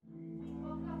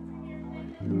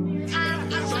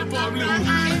Hey,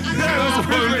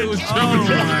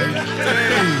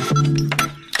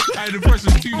 the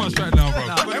pressure's too much right now, bro.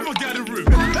 Everyone get in the room.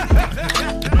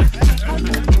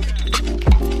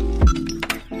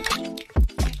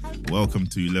 Welcome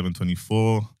to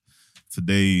 1124.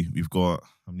 Today we've got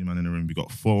how many man in the room? We've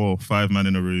got 5 man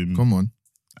in the room. Come on.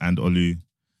 And Olu.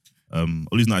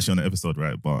 Olu's not actually on the episode,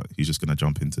 right? But he's just gonna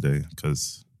jump in today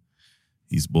because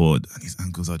he's bored and his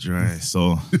ankles are dry.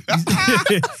 So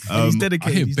he's dedicated.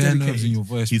 I hear he's bare dedicated. nerves in your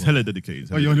voice. he's bro. hella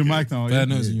dedicated. Oh, you're on the mic now. Bare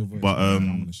nerves in your voice. But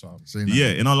I'm gonna shut up.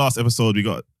 yeah, in our last episode we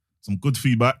got some good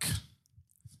feedback.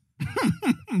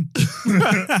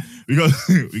 we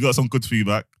got some good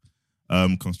feedback.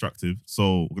 Constructive.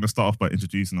 So we're gonna start off by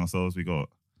introducing ourselves. We got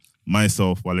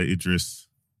myself, Wale Idris.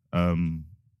 Don't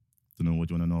know what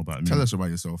you want to know about me. Tell us about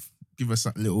yourself. Give us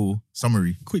a little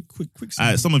summary. Quick.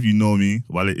 summary. Some of you know me,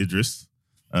 Wale Idris.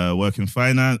 Work in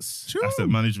finance, Sure. asset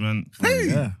management.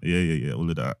 Hey. Yeah, all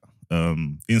of that.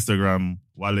 Instagram,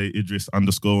 Wale Idris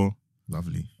 _.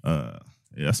 Lovely. Yeah,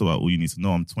 that's about all you need to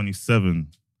know. I'm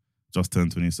 27, just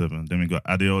turned 27. Then we got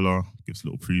Adeola, gives a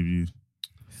little preview.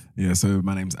 Yeah, so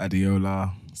my name's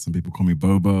Adeola. Some people call me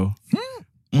Bobo.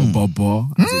 Or Bobo,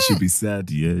 as it should be said.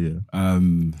 Yeah.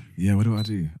 Yeah, what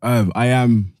do? I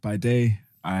am, by day,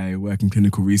 I work in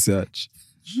clinical research.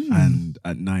 And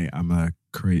at night, I'm a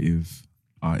creative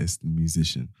artist and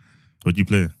musician. What do you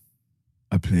play?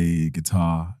 I play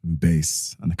guitar and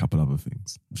bass and a couple other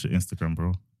things. What's your Instagram,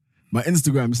 bro? My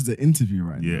Instagram, this is an interview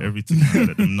right Yeah, now. everything.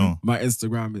 Let them know. My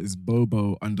Instagram is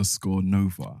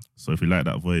Bobo_Nova. So if you like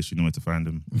that voice, you know where to find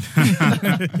him.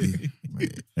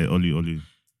 Hey, Olu.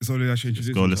 So they actually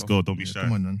introduce Let's go. Don't be shy.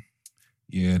 Come on, man.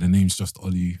 Yeah, the name's just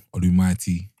Olu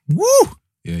Mighty. Woo!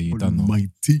 Yeah, you done know.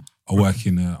 Mighty. I work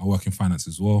in finance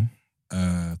as well.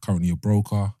 Currently a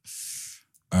broker.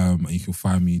 And you can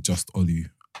find me just Olu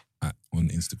on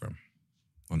Instagram,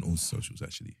 on all socials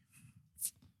actually.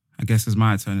 I guess it's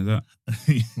my turn, is that?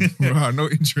 Right, no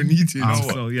intro needed.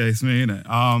 So yeah, it's me,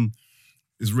 innit?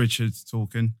 It's Richard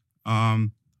talking.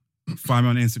 Find me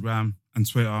on Instagram and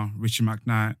Twitter, Richard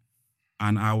McKnight,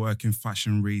 and I work in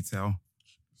fashion retail.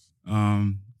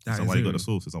 That's why you got the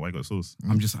sauce. Is that why you got the sauce?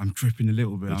 I'm dripping a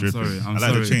little bit. You're I'm dripping. sorry. I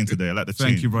like the chain today. I like the chain.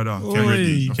 Thank you, brother. Came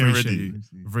ready.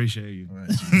 Appreciate you. All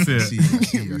right. See it.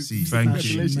 I see. Thank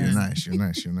you.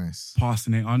 You're nice.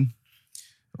 Passing it on.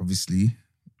 Obviously,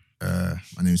 my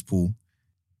name is Paul.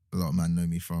 A lot of men know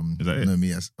me from. Is that it? Know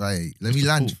me as. Right, let me Just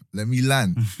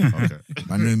land. Okay.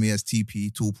 Man know me as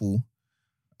TP, Tall Paul.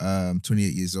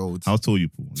 28 years old. How tall you,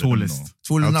 Paul? Let them Tallest. know.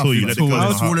 Tall How enough. tall you? Let the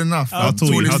girls know. Tall enough. How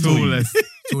tall you? How tall you?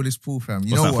 Tallest Paul, fam.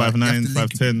 You What's know that, what? 5'9", You have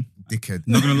to 5'10"? Dickhead.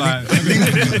 Not gonna lie.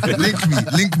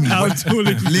 Link me. How tall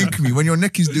is Link me. When your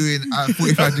neck is doing a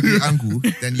 45-degree angle,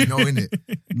 then you know, innit?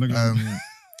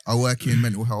 I work in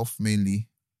mental health mainly,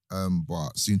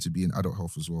 but soon to be in adult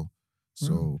health as well.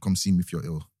 So come see me if you're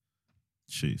ill.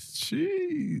 Jeez.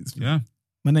 Yeah.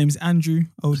 My name's Andrew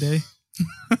O'Day.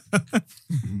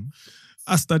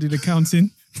 I studied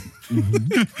accounting.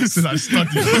 Since I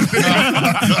studied.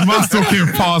 Man's talking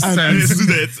past tense. Isn't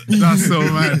it?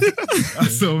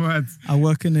 That's so mad. I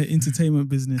work in the entertainment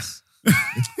business.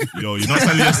 Yo, you're not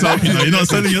selling yourself. You're not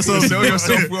selling yourself. Sell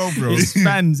yourself well, bro.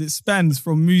 It spans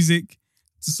from music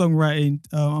to songwriting.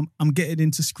 I'm getting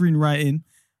into screenwriting.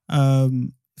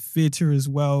 Theatre as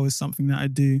well is something that I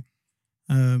do.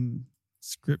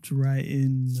 Script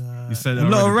writing. You said a it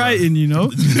lot of already, writing, you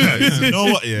know. You know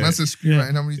what? Yeah. That's a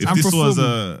screenwriting. How many If times? this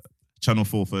was Channel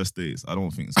 4 First Dates, I don't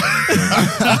think so.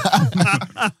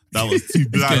 That was too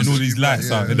bland. Getting all these lights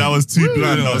out. That was too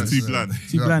bland. That was too bland.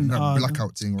 Too bland. That Oh,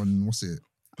 blackout thing on, what's it?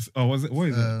 Oh, was it? What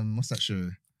is it? What's that show?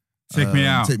 Take Me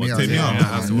Out. Take Me What, Out. Take Me Out? Yeah,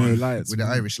 that's the No one. lights. With the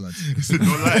Irish lads. No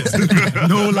lights.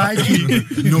 No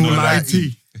lighty. No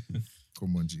lighty.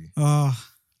 Come on, G. I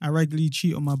regularly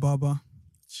cheat on my barber.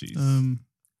 Jeez.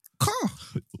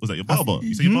 Was that your barber?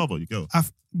 You say your barber, your girl?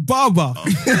 Barber.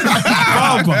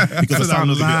 Barber. Because the sound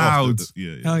was a bit loud. off.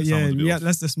 Yeah. Oh the sound was a bit yeah. off.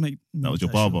 Let's just make. That was your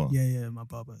sure. barber? Yeah, my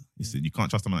barber. Listen, you can't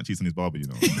trust a man that cheats on his barber, you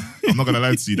know. I'm not going to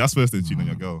lie to you. That's worse than cheating on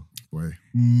your girl. Boy.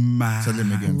 Man. Tell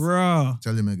him again. Bro,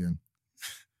 Tell him again.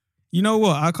 you know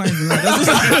what? I can't even.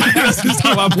 That's just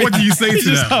how I'm. What do you say to It's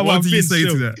just that? how What I've do you been say to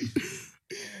still. that?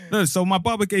 No, so my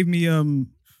barber gave me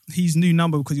his new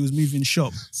number because he was moving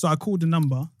shop. So I called the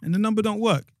number and the number don't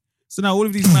work. So now all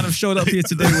of these men have showed up here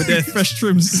today with their fresh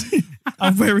trims.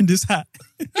 I'm wearing this hat.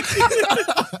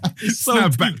 It's so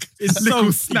Snap peak. back. It's so Little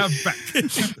peak. snap back.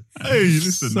 Hey,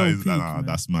 listen, So peak, nah, man.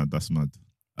 that's mad.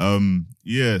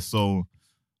 Yeah, so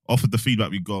off of the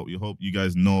feedback we got, we hope you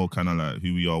guys know kind of like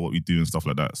who we are, what we do and stuff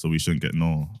like that. So we shouldn't get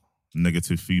no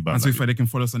negative feedback. And to be fair, they can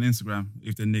follow us on Instagram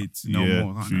if they need to know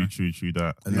more. Can't True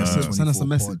that. Send us a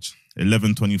message.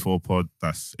 1124 1124 pod.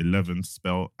 That's 11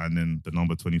 spell and then the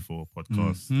number 24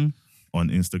 podcast Mhm. on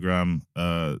Instagram.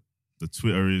 The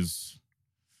Twitter is.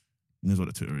 Here's what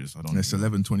the Twitter is. I don't know. It's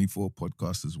 1124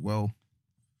 podcast as well.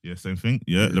 Yeah, same thing.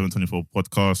 Yeah, 1124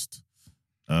 podcast.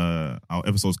 Our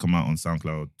episodes come out on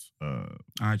SoundCloud,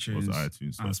 iTunes,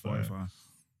 iTunes, and Spotify. Spotify.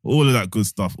 All of that good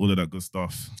stuff.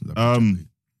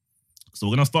 So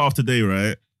we're gonna start off today,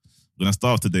 right? We're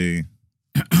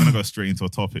gonna go straight into a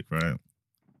topic, right?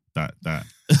 That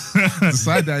The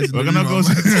side guys. we're gonna go.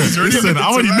 Listen,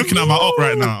 I'm already looking at my up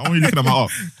right now.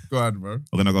 Go on, bro.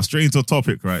 We're gonna go straight into a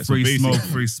topic, right? Free basically- smoke,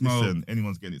 free smoke. Listen,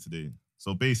 anyone's getting it today.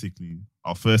 So basically,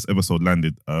 our first episode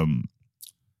landed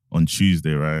on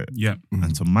Tuesday, right? Yeah.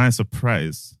 And to my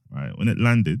surprise, right, when it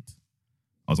landed,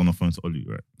 I was on the phone to Oli,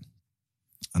 right?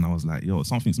 And I was like, yo,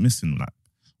 something's missing. Like,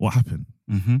 what happened?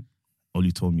 Mm-hmm.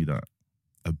 Oli told me that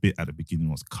a bit at the beginning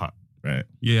was cut, right?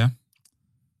 Yeah.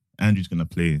 Andrew's gonna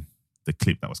play the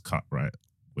clip that was cut, right?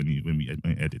 When we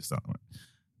edit stuff, right?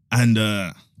 And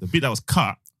the bit that was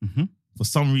cut, Mhm. for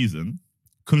some reason,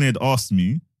 Kunle had asked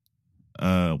me,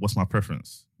 what's my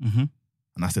preference? Mm-hmm.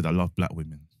 And I said, I love black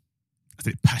women. I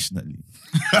said it passionately.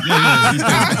 Yeah. You did.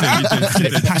 I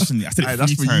said it passionately. I said it Aye, 3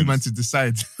 that's for times. you, man, to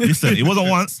decide. Listen, it wasn't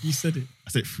once. You said it.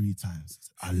 I said it 3 times.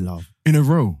 I love. In a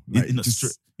row. Like, Like,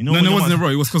 just- you know, No, when it you're wasn't a on- row.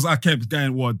 It was because I kept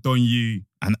going, what, don't you?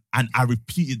 And I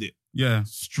repeated it Yeah.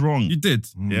 strong. You did.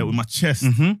 Yeah, with my chest.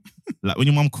 Mm-hmm. Like when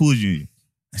your mom calls you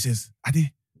and says, I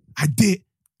did.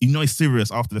 You know it's serious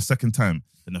after the second time.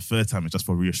 Then the third time it's just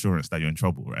for reassurance that you're in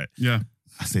trouble, right? Yeah.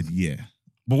 I said, yeah.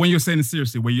 But when you're saying it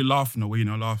seriously, were you laughing or were you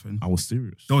not laughing? I was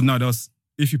serious. There was,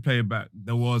 if you play it back,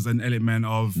 there was an element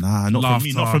of Nah, not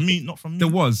laughter. from me. Not from me. There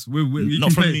was. You Not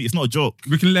can from play- me. It's not a joke.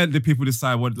 We can let the people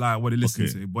decide what they listen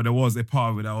Okay. to. But there was a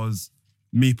part of it that was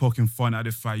me poking fun at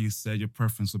the fact you said your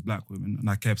preference for black women. And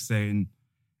I kept saying,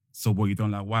 so what, you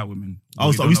don't like white women?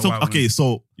 Oh, so are we still okay?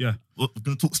 So Yeah. we're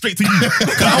gonna talk straight to you.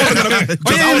 I wasn't gonna go.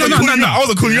 Oh, yeah, no. I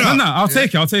wasn't calling you out. No, I'll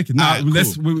take it. Now, Alright,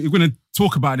 cool. we're going to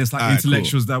talk about this like Alright,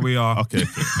 intellectuals that we are. Okay.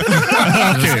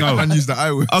 Let's go. And use the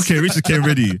I word. Okay, Richard came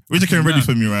ready. Yeah.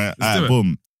 For me, right? Let's do it.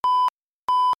 Boom.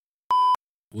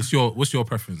 What's your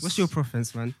preference? What's your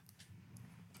preference, man?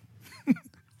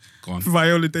 Go on.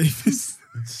 Viola Davis.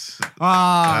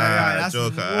 That's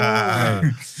Joker.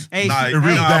 Hey, Nah, hey, real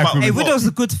black hey, women. Widow's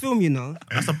a good film, you know.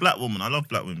 That's a black woman. I love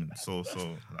black women. So like,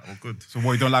 we're good. So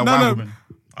what, you don't like No, white no. women?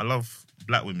 I love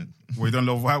black women. What, you don't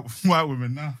love white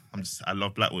women now? I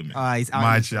love black women. He's out.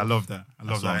 Actually, I love that. I That's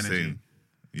love what I'm that energy.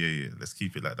 saying. Yeah. Let's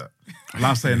keep it like that. Well,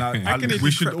 I'm saying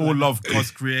we should all love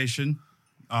God's creation.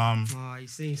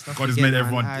 He's saying stuff God has again, made man.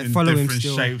 everyone Alright, in follow him different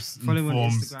still. shapes and Follow him on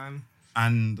forms. Instagram.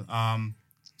 And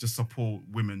just support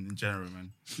women in general,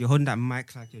 man. You're holding that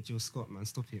mic like you're Jill Scott, man.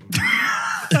 Stop it,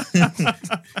 man.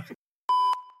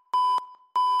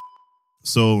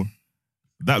 So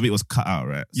that bit was cut out,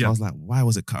 right? So Yeah. I was like, why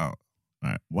was it cut out?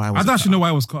 Right? Why was I it don't actually cut know out? why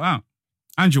it was cut out.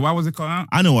 Andrew, why was it cut out?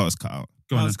 I know why it was cut out.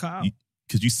 Go Why on. was then. cut out?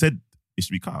 Because you said it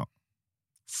should be cut out.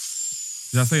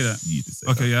 Did I say that? You did say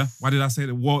Okay, that. yeah. Why did I say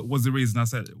that? What was the reason I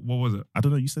said it? What was it? I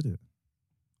don't know. You said it. You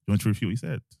want to repeat what you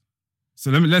said? So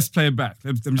let's play it back.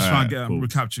 Let me just try and Alright, get cool.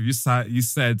 recapture. You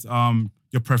said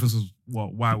your preference was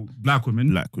what? Why black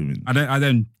women? Black women. I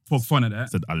then poked fun at I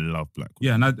that. said I love black women.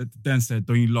 Yeah, and I then said,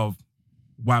 don't you love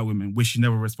white women? Which you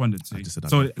never responded to. I just said I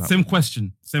So love black same women.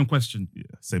 question. Same question. Yeah.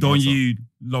 Same Don't answer. you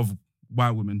love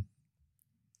white women?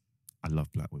 I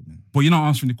love black women. But you're not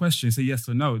answering the question. You say yes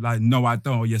or no. Like, no, I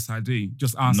don't, or yes, I do.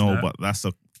 Just answer No, that. but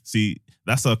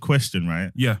that's a question,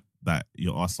 right? Yeah. That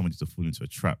you ask somebody to fall into a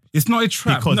trap. It's not a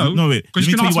trap. Because no, wait. Because Let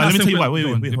me you can tell you ask why. me Let me that tell you same why. question. Wait.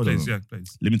 Go on. Hold Please, on. yeah,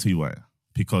 please. Let me tell you why.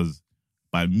 Because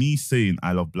by me saying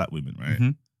I love black women, right,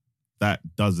 Mhm.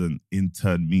 that doesn't in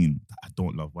turn mean that I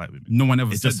don't love white women. No one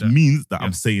ever It said just that. means that Yeah.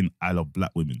 I'm saying I love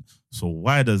black women. So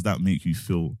why does that make you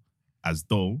feel as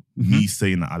though Mhm. me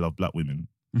saying that I love black women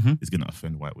Mhm. is going to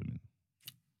offend white women?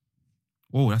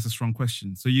 Oh, that's a strong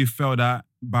question. So you felt that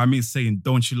by me saying,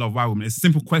 don't you love white women? It's a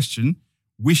simple question,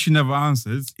 which you never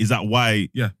answered. Is that why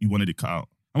Yeah. you wanted it cut out?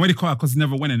 I already caught out because it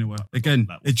never went anywhere. Again,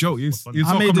 Like, a joke. what's funny? You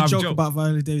I made the joke about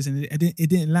Viola Davis and it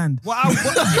didn't land.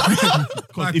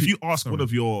 Because if you ask Sorry. one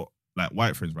of your like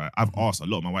white friends, right? I've asked a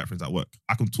lot of my white friends at work.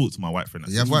 I can talk to my white friend.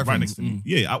 That's You have white right friends? next to me.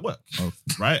 Yeah, at work.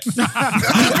 Right?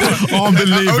 Only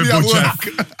Unbelievable, at Jeff.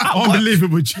 work.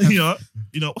 Unbelievable, Jeff.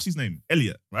 You know, what's his name?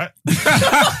 Elliot, right?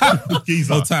 He's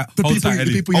Hold tight. Hold tight,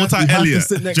 Eddie. you Old tight have to Elliot. Do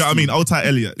sit you next know what I to. mean? Old tight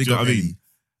Elliot. Do Big you know up what I mean? Eddie.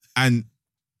 And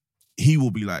he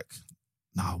will be like,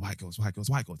 nah, white girls.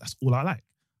 That's all I like.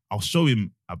 I'll show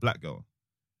him a black girl.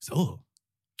 So,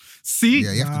 See?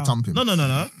 Yeah, you have to thump him. No.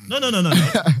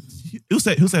 He'll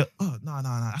say, oh, no,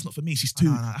 that's not for me. She's too.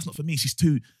 No, that's not for me. She's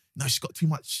too. No, she's got too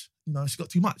much. She's got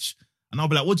too much. And I'll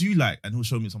be like, what do you like? And he'll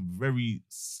show me some very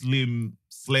slim,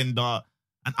 slender.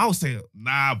 And I'll say,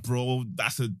 nah, bro,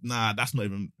 that's not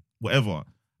even whatever.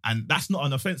 And that's not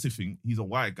an offensive thing. He's a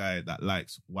white guy that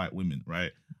likes white women,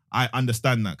 right? I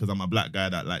understand that because I'm a black guy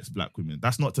that likes black women.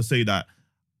 That's not to say that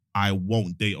I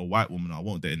won't date a white woman or I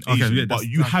won't date an Asian, but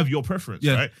you have your preference,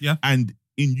 right? Yeah. And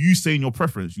in you saying your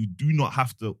preference, you do not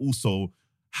have to also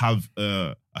have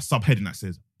a subheading that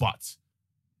says, but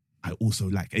I also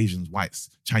like Asians, whites,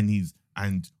 Chinese,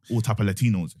 and all type of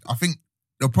Latinos. I think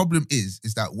the problem is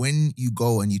that when you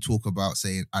go and you talk about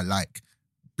saying, I like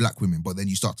black women, but then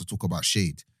you start to talk about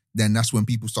shade, then that's when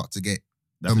people start to get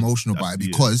emotional about it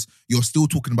because you're still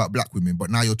talking about black women, but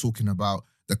now you're talking about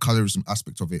the colorism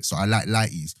aspect of it. So I like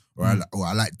lighties or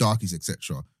I like darkies,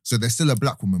 etc. So there's still a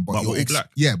black woman, but you're black.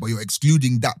 Yeah, but you're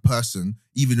excluding that person,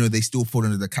 even though they still fall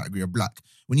under the category of black.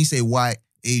 When you say white,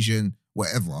 Asian,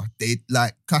 whatever, they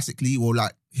like classically or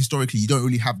like historically, you don't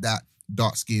really have that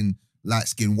dark skin, light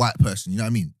skin, white person. You know what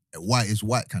I mean? White is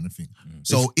white kind of thing.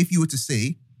 So if you were to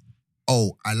say,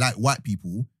 oh, I like white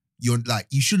people, you're like,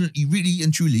 you really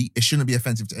and truly, it shouldn't be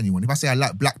offensive to anyone. If I say I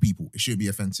like black people, it shouldn't be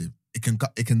offensive. It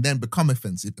can then become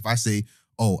offensive if I say,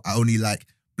 oh, I only like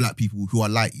black people who are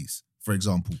lighties, for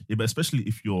example. Yeah, but especially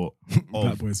if you're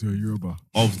Black boys who are Yoruba.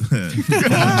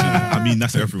 I mean,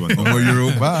 that's everyone.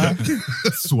 Yoruba.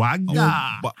 Swagger.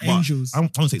 But Angels. I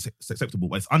don't say it's acceptable,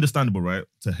 but it's understandable, right?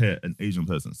 To hear an Asian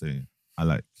person say, I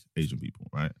like Asian people,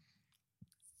 right?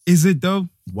 Is it though?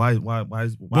 Why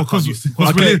Because can't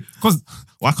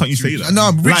you say that?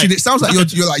 No, Richard, Like, it sounds like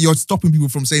you're stopping people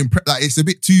from saying like it's a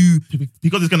bit too.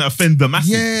 because it's going to offend the masses.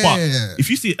 Yeah. But if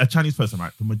you see a Chinese person,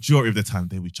 right, the majority of the time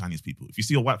they're with Chinese people. If you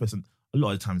see a white person, a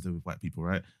lot of the times they're with white people,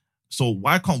 right? So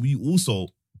why can't we also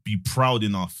be proud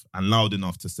enough and loud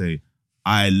enough to say,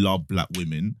 I love black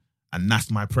women and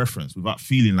that's my preference without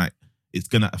feeling like it's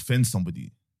going to offend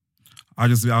somebody? I'll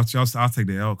take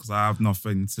the L because I have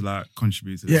nothing to like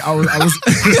contribute to this. Yeah, I was. I'm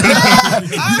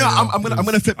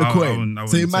gonna flip the coin. I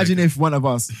So wouldn't imagine take if one of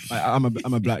us, like, I'm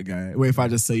a black guy. What if I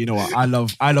just say, you know what, I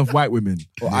love white women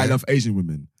or I love Asian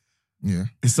women? Yeah.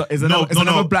 Is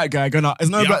another black guy gonna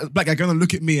black guy gonna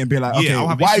look at me and be like, okay, I'll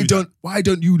have issue with why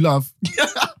don't you love?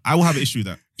 I will have an issue with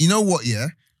that. You know what? Yeah.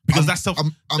 Because that's self.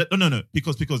 No.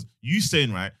 Because you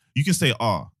saying, right, you can say,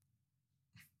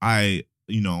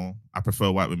 I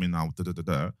prefer white women now,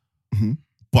 Mm-hmm.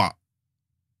 but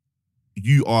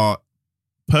you are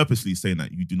purposely saying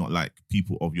that you do not like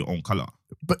people of your own color.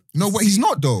 But no, what he's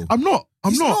not though. I'm not.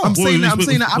 He's not. I'm saying that. I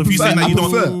if you say that you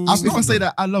don't- prefer. If I say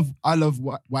not, that I love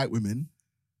white women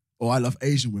or I love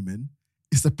Asian women,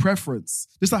 it's a preference.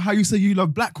 Just like how you say you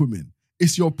love black women,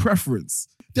 it's your preference.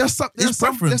 There's some That's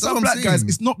what black I'm guys. saying.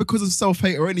 It's not because of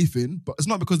self-hate or anything, but it's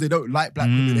not because they don't like black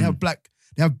women. They have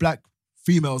black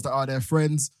females that are their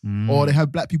friends, or they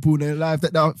have black people in their life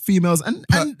that are females, and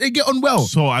they get on well.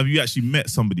 So have you actually met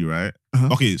somebody, right? Uh-huh.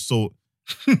 Okay, so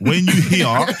when you hear,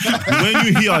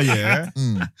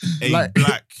 a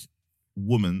black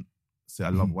woman say, I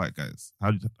love white guys,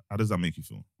 how does that make you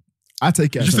feel? I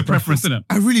take it It's as just a preference, isn't it?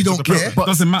 I really don't a care. preference. But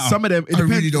Doesn't matter. Some of them, it I depends,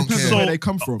 really don't depends care. on where they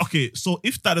come from. Okay, so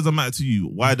if that doesn't matter to you,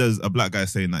 why does a black guy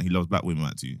saying that he loves black women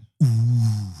matter to you?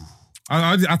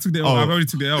 I took the L. Oh. I've already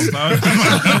took the L.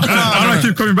 I don't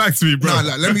keep coming back to me, bro. No,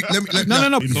 like, let me.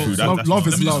 No. Even through that, that's Love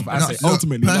not- is love. I No, say look,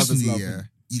 ultimately, love is personally, love. yeah.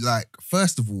 You like,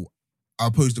 first of all,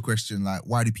 I'll pose the question like,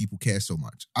 why do people care so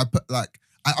much? I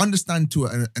understand to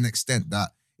an extent that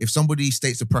if somebody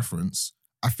states a preference,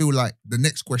 I feel like the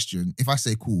next question, if I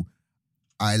say, cool,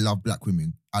 I love black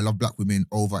women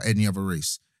over any other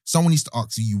race, someone needs to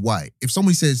ask you why. If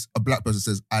somebody says, a black person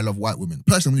says, I love white women,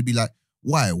 personally, I'm going to be like,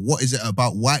 why? What is it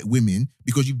about white women?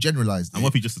 Because you've generalized And it. what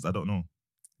if he just says, I don't know?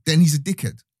 Then he's a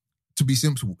dickhead. To be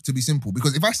simple.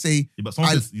 Because if I say, Yeah, but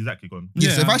someone says, exactly, gone.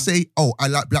 yes, Yeah. if I say, oh, I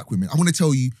like black women, I'm going to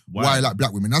tell you why I like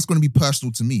black women. That's going to be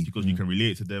personal to me. Because you can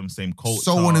relate to them, same culture.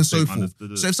 So on and so same forth.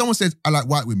 understood- So if someone says, I like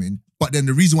white women, but then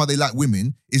the reason why they like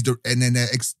women is and then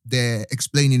they're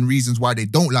explaining reasons why they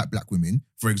don't like black women,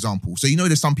 for example. So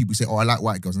there's some people who say, oh, I like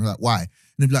white girls. And they're like, why? And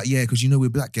they'll be like, yeah, because we're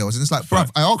black girls. And it's like,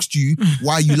 bruv, I asked you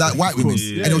why you like white women.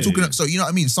 Yeah, and they're yeah, talking, yeah. so you know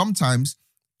what I mean? Sometimes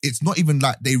it's not even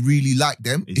like they really like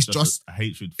them. It's just a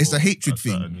hatred. it's for a hatred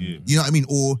certain- thing. yeah. You know what I mean?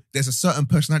 Or there's a certain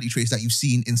personality traits that you've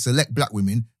seen in select black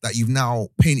women that you've now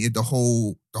painted the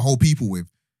whole people with.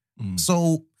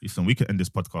 So Listen, we could end this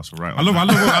podcast right. I love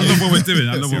what we're doing.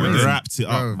 I love what we're doing. Wrapped it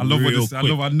up. I love what real this. I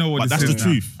quick. know what But this that's is the now.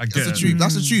 truth. I get that's the it. truth.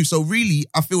 That's the truth. So really,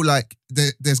 I feel like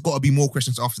there's got to be more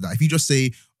questions after that. If you just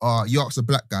say, you ask a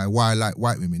black guy why I like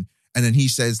white women, and then he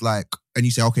says like, and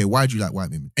you say, okay, why do you like white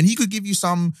women? And he could give you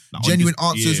some Like, genuine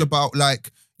on this- answers yeah. about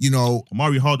like, you know,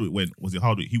 Omari Hardwick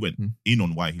he went Hmm. in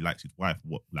on why he likes his wife,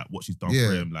 what she's done Yeah.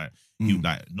 for him. Like he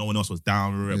like no one else was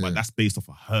down with it, Yeah. but that's based off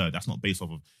of her. That's not based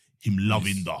off of him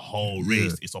loving the whole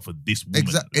race. Yeah. It's off of this woman.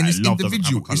 exactly, and Like, it's love doesn't have a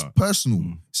individual, it's colour. personal.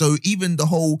 Mm. So even the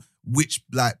whole which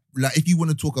like if you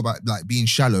want to talk about like being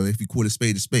shallow, if you call a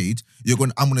spade,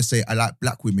 I'm gonna say I like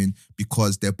black women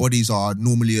because their bodies are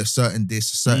normally a certain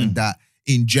this, a certain that.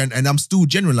 And I'm still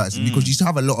generalizing because you still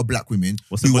have a lot of black women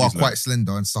What's their who are bodies like? quite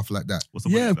slender and stuff like that. What's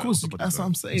the Yeah, body of like? course. What's the body That's what like?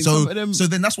 I'm saying. So, Some of them, so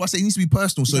then that's why I say it needs to be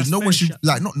personal. So That's no fair, one should Sha-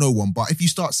 like not no one, but if you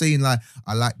start saying like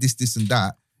I like this and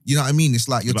that, you know what I mean? It's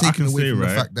like you're But I taking can away say, from the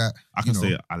right, fact that I can you know,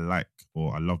 say I like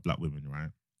or I love black women, right?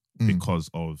 Mm. Because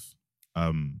of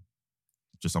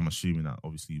just I'm assuming that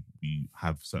obviously we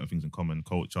have certain things in common,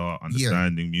 culture,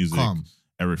 understanding, music, calm.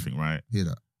 everything, right? Hear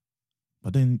that?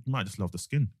 But then you might just love the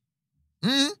skin.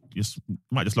 Mm. You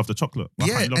might just love the chocolate. Why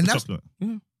Yeah, can't you love and the that's- chocolate?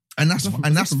 And that's Nothing-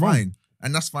 and that's nothing wrong. fine.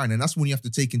 And that's fine. And that's when you have to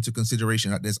take into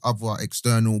consideration that there's other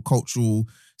external, cultural,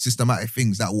 systematic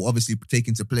things that will obviously take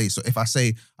into play. So if I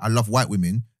say I love white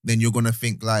women, then you're gonna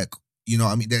think like, you know,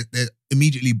 I mean, they're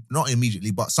not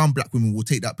immediately, but some black women will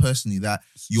take that personally that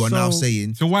you are now So-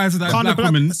 saying, So why is it that Can't a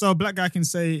black women? So a black guy can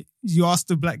say, you ask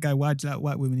the black guy, why do you like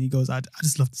white women? He goes, I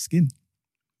just love the skin.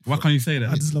 Why can't you say I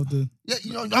that? just love the. yeah,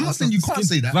 you know, I'm not saying you can't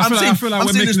say that. I I'm feel like I'm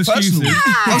we're saying making this personal.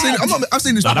 excuses. I'm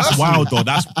saying this No, that's personal. wild though.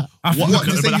 That's I feel what, What, like-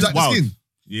 to say you that's like the wild. skin?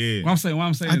 Yeah. What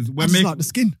I'm saying is I we're just making. like the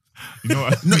skin. You know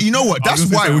what? No, you know what? I That's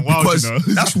was gonna say wild wild, because you know.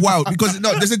 that's wild because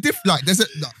no, there's a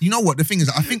you know what the thing is.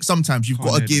 I think sometimes you've Can't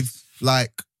got to hear give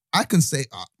like I can say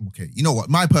okay, you know what?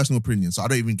 My personal opinion, so I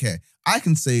don't even care. I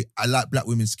can say I like black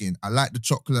women's skin. I like the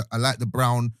chocolate. I like the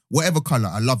brown, whatever color.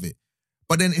 I love it.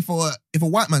 But then if a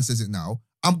white man says it now,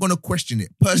 I'm gonna question it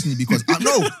personally because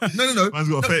no. Man's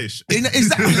got a fetish.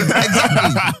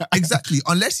 Exactly.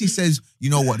 Unless he says, you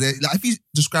know what, like if he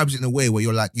describes it in a way where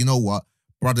you're like, you know what,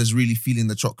 brother's really feeling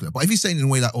the chocolate. But if he's saying it in a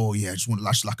way like, oh yeah, I just want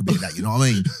like a bit of that, you know what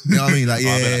I mean? You know what I mean? Like, Oh,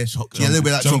 a bit yeah, of that chocolate. yeah, a little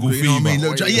bit of that Jungle chocolate, you know what I mean? fever.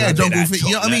 Little, Oh, yeah, yeah, a bit jungle of fever, that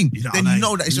you know what I mean? chocolate. You know Then what I you mean?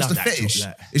 know that it's just a Love that fetish.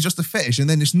 chocolate. It's just a fetish. And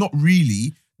then it's not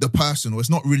really the person, or it's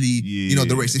not really, you know,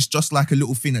 the race. It's just like a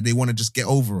little thing that they want to just get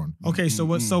over on. Okay, so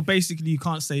what? So basically, you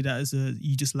can't say that as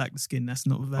you just like the skin. That's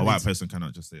not valid. A white person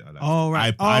cannot just say I like. Oh,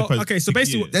 right. Okay, so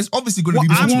basically, There's obviously going to What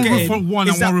be I'm One multiple. rule getting for one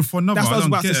is and that- one rule for another. That's what I was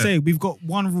about to don't get say. it. We've got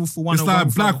one rule for one. It's and one like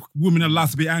rule for black another. women are allowed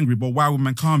to be angry, but white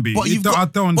women can't be. But you've I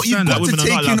got, don't but you've understand got that. Women to are not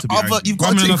take allowed in to be other. angry. You've got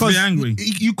Women to are take. allowed to be angry.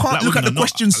 You can't Black look at women the are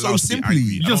question not so allowed to be simply. angry.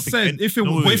 You I don't just think said any- if it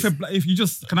no, what wait, if wait. if you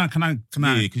just can I Yeah,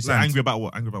 because you're land? angry about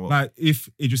what? Angry about what? Like if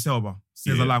Idris Elba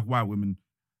says Yeah. I like white women,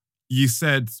 you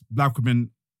said black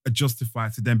women are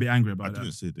justified to then be angry I about didn't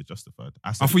that. say they're justified.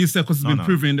 I thought you said because it's No, been no.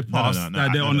 proven in the No, no, past no, no,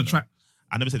 that they're no, on no, the track.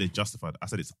 I never said they're justified. I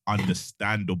said it's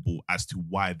understandable as to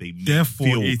why they may Therefore,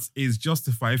 feel. it is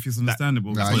justified if it's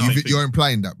understandable. Nah, not the same thing. you're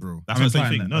implying that, bro. That's I'm not the same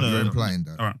implying thing. that. No, no, You're no, no. implying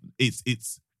that. All right.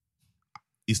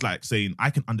 It's like saying I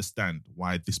can understand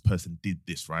why this person did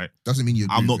this, right? Doesn't mean you.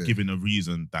 I'm not with it. giving a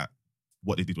reason that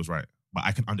what they did was right, but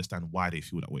I can understand why they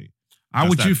feel that way. How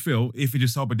would That's you that. feel if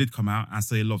Idris Elba did come out and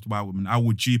say he loved white women? How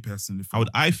would you personally feel? How would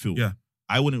I feel? Yeah.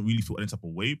 I wouldn't really feel any type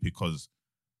of way because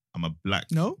I'm a black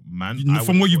No? man. You know, I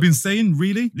from what wouldn't you've feel- been saying,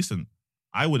 really? Listen,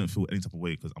 I wouldn't feel any type of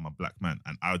way because I'm a black man,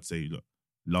 and I would say, look,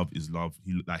 love is love.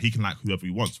 He can like whoever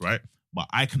he wants, right? But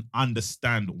I can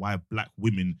understand why black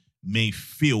women may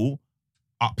feel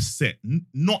upset,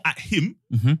 not at him,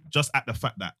 Mhm. just at the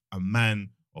fact that a man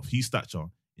of his stature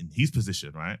in his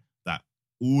position, right, that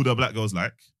all the black girls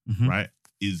like, Mhm. right,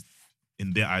 is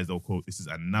in their eyes they'll quote, this is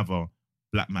another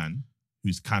black man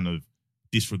who's kind of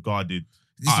disregarded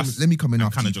Listen, us let me come in and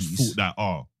after kind you, of just please. thought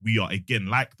that, we are again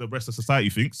like the rest of society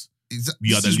thinks.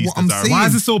 We are This the is least what I'm desirable. saying. Why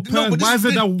is it so No, but this why is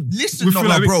it that listen, we no, feel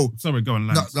no, like bro. Sorry, go on,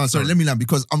 No, Lance. sorry, let me land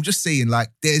because I'm just saying, like,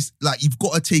 there's like you've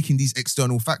got to take in these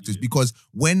external factors because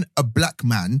when a black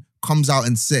man comes out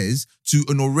and says to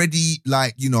an already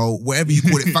like, you know, whatever you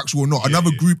call it, factual or not,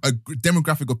 another group,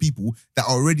 demographic of people that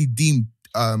are already deemed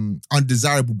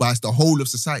undesirable by the whole of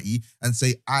society and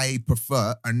say, I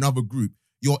prefer another group,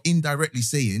 you're indirectly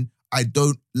saying, I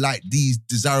don't like these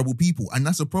desirable people. And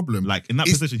that's a problem. Like in that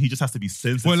It's- position, he just has to be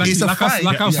sensitive. Well, like, It's a like I, fight.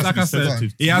 like I, Yeah, like I it's a said,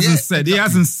 fight. he hasn't Yeah, said he exactly.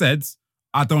 hasn't said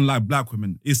I don't like black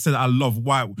women. He said I love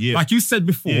white. Yeah. Like you said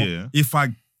before, Yeah. if I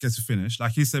get to finish,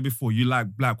 like you said before, you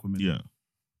like black women. yeah.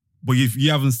 But you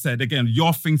haven't said again.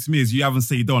 Your thing to me is you haven't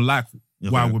said you don't like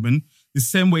white Okay. women. The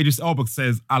same way this Albert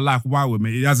says I like white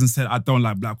women. He hasn't said I don't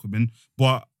like black women.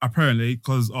 But apparently,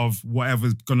 because of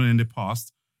whatever's gone on in the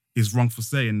past, he's wrong for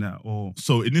saying that. Or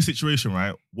So in this situation,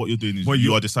 right, what you're doing is Well, you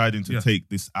you- are deciding to yeah. take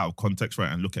this out of context,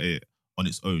 right, and look at it on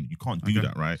its own. You can't do Okay.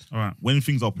 that, right? All right. When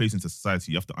things are placed into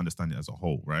society, you have to understand it as a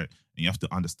whole, right? And you have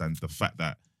to understand the fact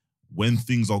that when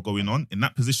things are going on in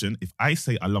that position, if I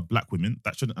say I love black women,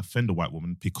 that shouldn't offend a white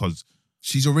woman because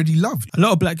She's already loved. A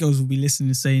lot of black girls will be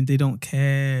listening saying they don't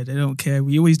care. They don't care.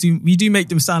 We do make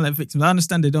them sound like victims. I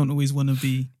understand they don't always want to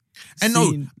be. And no,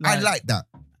 seen I like that.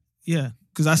 Yeah,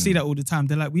 because I see that all the time.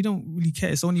 They're like, we don't really care.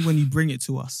 It's only when you bring it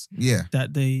to us Yeah.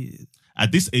 that they.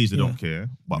 at this age they Yeah. don't care.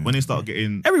 But when they start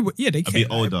getting Everybody, yeah, they a care. bit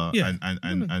older Yeah.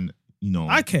 and you know,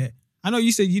 I care. I know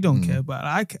you said you don't care, but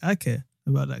I care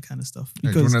about that kind of stuff Hey, do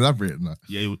you because want to elaborate on that?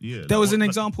 yeah. there was an like-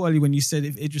 example earlier when you said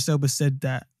if Idris Elba said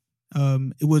that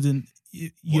it wouldn't. You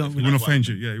What don't if It really, wouldn't offend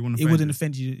you. Yeah, it wouldn't it offend wouldn't you.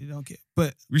 offend you. You don't care.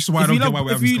 But Which is why I if don't you get love- why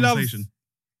we're if having this you love- conversation.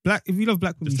 if you love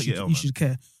black women, Just you take it out, you man. should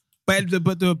care. But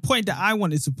the point that I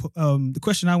wanted to the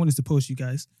question I wanted to pose to you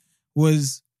guys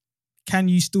was, can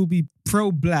you still be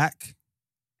pro-black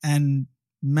and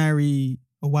marry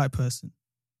a white person?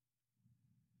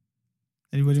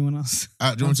 Anybody want else? Do you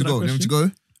want me to Answer go? that Do you want me to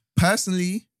go?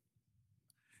 Personally,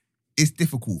 it's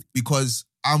difficult because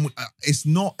it's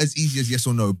not as easy as yes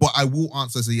or no, but I will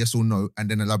answer as a yes or no and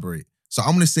then elaborate. So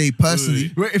I'm going to say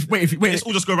personally, Wait. Let's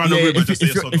all just go around the room and just say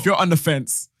yes or no. If you're on the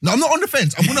fence, no, I'm not on the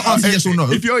fence. I'm going to answer yes or no.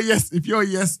 If you're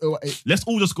yes, or Let's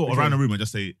all just go Okay. around the room and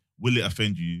just say, will it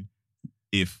offend you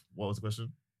if what was the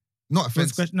question? Not What's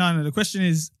offense. the question? No. The question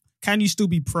is, can you still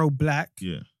be pro-black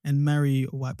Yeah. and marry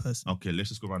a white person? Okay, let's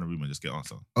just go around the room and just get an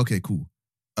answer. Okay, cool.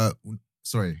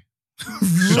 Sorry.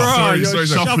 Sorry,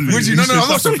 shuffling. Would you? No, I'm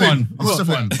not Shuffling. shuffling. I'm not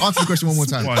Shuffling. shuffling. Answer the question one more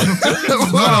time. one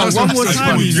more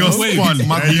time, you know. You're You're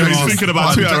Michael thinking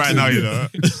about Twitter right now, you know.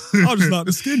 I'll just like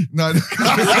the skin. No, land. I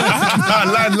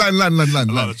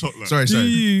like the chocolate. Sorry. Can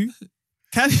you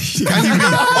Can you be?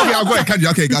 Okay, I've got it. Can you?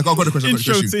 Okay, I got the question.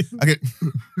 Intro team. Okay.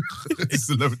 It's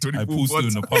 11:24. I paused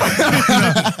doing the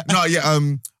podcast. No, yeah.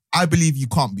 I believe you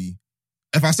can't be.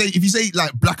 If you say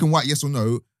like black and white, yes or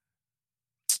no.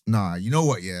 Nah, you know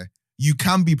what? Yeah, you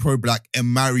can be pro-black and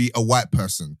marry a white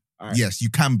person. Alright. Yes, you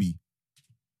can be.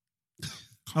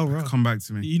 Oh, right. Come back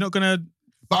to me. You're not gonna.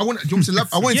 But I want to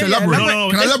elaborate. I want you to Yeah, elaborate.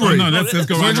 elaborate. Can I No, elaborate? No, let's go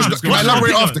Can I right now. just- can I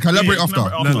elaborate after? Can I elaborate after? No,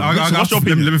 What's your let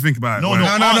opinion? me think about it. No, Wait.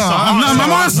 no, No,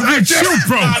 answer. Hey, chill,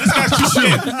 bro. Nah, this guy's too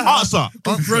shit. Answer.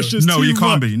 No, you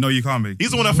can't be. No, you can't be. He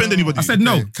doesn't want to offend anybody. I said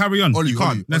no. Okay. Carry on. Oli, You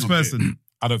can't. Oli, Next okay. person.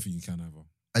 I don't think you can either.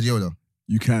 Adiola.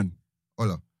 you can.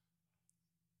 Ola.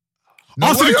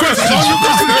 Answer the question.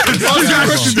 Answer the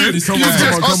question. Come on, Yes,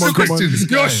 come on, answer the come on. questions.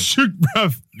 You're shook,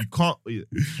 bruv. You can't.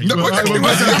 No, Why why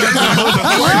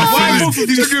both of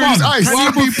you spun? Ice. Why Can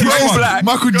you both be of you pro spun?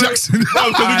 Michael Jackson? Because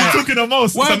we've been talking the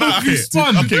most. Why So now- both you okay.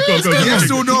 spun? Okay, go.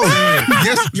 Yes or no?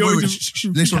 Yes. You're Wait, just- shh,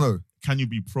 yes or no? Can you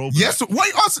be pro? Yes.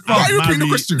 Why answer? Why are you repeating the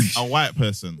question? A white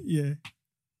person? Yeah.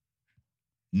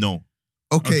 No.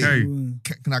 Okay. Okay.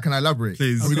 Can I elaborate?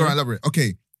 Please. Are we going to elaborate?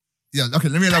 Okay. Yeah. Okay.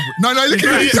 Let me elaborate. No. Look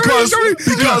at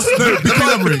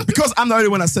me. Because I'm the only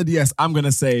one that said yes, I'm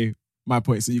gonna say my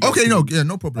point. So you guys Okay. can- No. Yeah.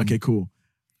 No problem. Okay, cool.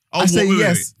 Oh, I say wait.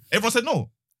 yes. Everyone said no.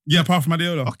 Yeah, apart from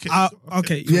Adiola. Okay.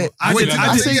 Okay. Yeah, I Wait, didn't.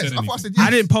 I I said didn't. yes. I thought I said yes.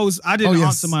 I didn't pose. I didn't yes.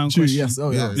 answer my own True, question. Yes.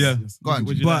 Oh yeah. Yeah. Yes. Go on.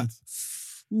 Where'd you But land?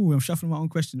 I'm shuffling my own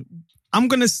question. I'm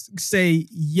gonna say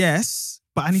yes,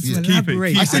 but I need to Yeah. Keep it, elaborate.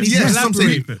 keep I it. said need to yes. I'm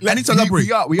elaborate. saying. I need to elaborate.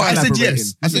 We But are I said elaborating.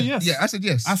 yes. I said yes. yeah. I said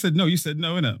yes. I said no. You said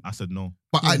no, innit? I said no.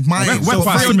 But Yeah. mine. We're so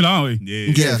quite three- similar, aren't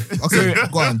we? Yeah. Okay.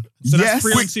 Go on. So that's Yes.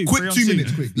 3 on 2. Quick 2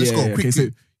 minutes. Quick. Let's go. Quick. Okay, so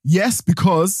yes,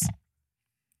 because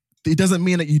it doesn't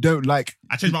mean that you don't like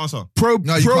I changed my answer.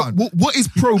 No, you can't. What is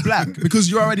pro-black? Because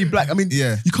you're already black. I mean,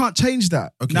 Yeah. you can't change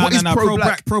that. Okay. No, What is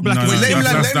pro-black? Pro-black. No, is- no, Wait, let him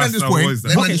that's- land this that's point. always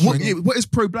Let him that. land this What, point. what is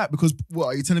pro-black? Because what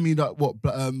are you telling me that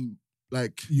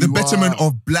like you The betterment are,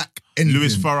 of black anything.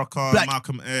 Louis Farrakhan, Black.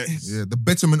 Malcolm X. Yeah, the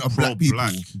betterment of black people.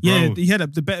 Pro-black. Yeah, Bro. he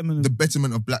had the betterment. The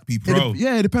betterment of black people. Bro.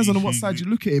 Yeah, it depends on You- what you- side you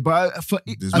look at it. But for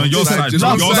There's I no your just said side,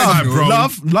 love, your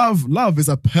love, side, bro. love is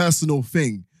a personal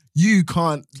thing. You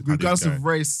can't, regardless guy. of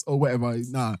race or whatever.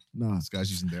 Nah. This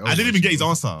guy's using their. I didn't even get his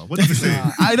answer. What did he say?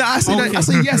 I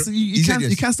say yes. You said can yes.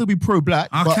 you can still be pro-black.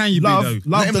 How but can you be, love, though? Love,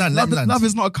 Let him land, let him land. love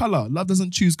is not a color. Love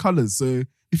doesn't choose colors. So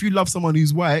if you love someone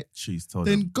who's white, She's told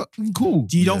then cool.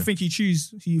 Do you don't Yeah. think you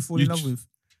choose who you fall in You love with?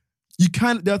 You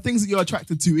can. There are things that you're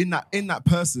attracted to in that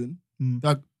person. Mm.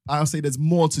 That I'll say there's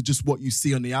more to just what you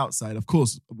see on the outside. Of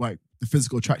course, like the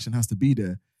physical attraction has to be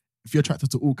there. If you're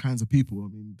attracted to all kinds of people, I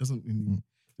mean, it doesn't really,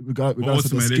 But regardless of their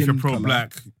ultimately, if skin you're color.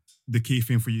 pro-black, the key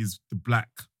thing for you is the black.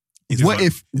 What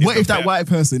if the that fair- white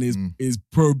person Mm. is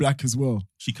pro-black as well?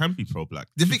 She can be pro-black.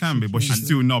 She can be, but she's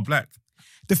still not black.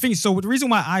 The thing, so the reason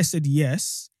why I said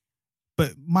yes,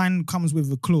 but mine comes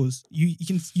with a clause. You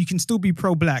can still be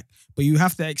pro-black, but you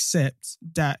have to accept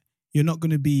that you're not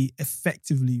going to be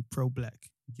effectively pro-black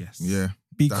Yes. Yeah.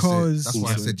 Because That's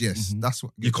why I said yes. Mhm. That's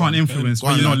what You can't influence Go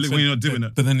when on, you're lad. not doing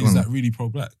it. But then Go is on. that really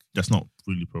pro-black? That's not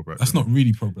really pro-black. That's not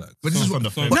really pro-black. But this is what-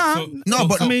 No,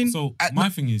 but I mean, so at my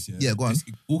the- thing is, Yeah, go on. it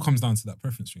all comes down to that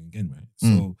preference thing again, right? So,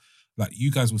 Mm. like,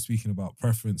 you guys were speaking about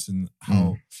preference and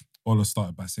how Ola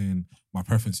started by saying my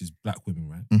preference is black women,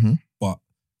 right? Mhm. But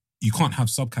you can't have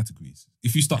subcategories.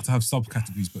 If you start to have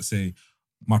subcategories, but say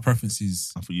my preference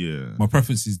is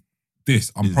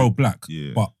this, I'm Is- pro-black,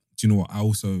 yeah. but do you know what? I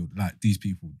also like these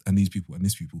people and these people and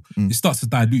these people. Mm. It starts to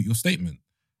dilute your statement.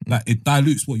 Like, it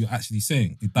dilutes what you're actually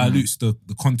saying. It dilutes the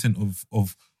content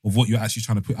of what you're actually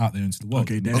trying to put out there into the world.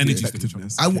 Okay, the there's energy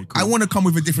effectiveness. I Okay, cool. want to come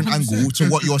with a different 100%. angle to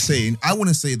what you're saying. I want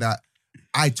to say that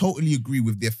I totally agree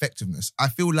with the effectiveness. I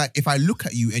feel like if I look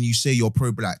at you and you say you're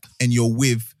pro-black and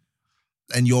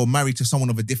you're married to someone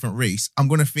of a different race, I'm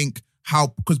going to think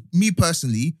because me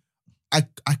personally, I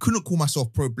couldn't call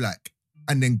myself pro-black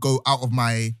and then go out of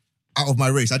my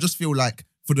race. I just feel like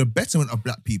for the betterment of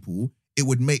black people, it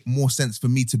would make more sense for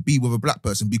me to be with a black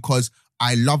person because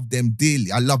I love them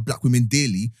dearly. I love black women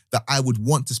dearly that I would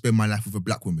want to spend my life with a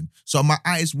black woman. So my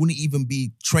eyes wouldn't even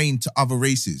be trained to other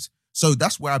races. So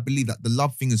that's where I believe that the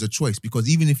love thing is a choice because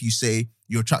even if you say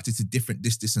you're attracted to different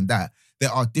this and that, there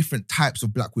are different types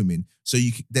of black women. So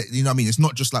you know what I mean? It's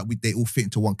not just like they all fit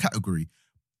into one category.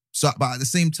 So, but at the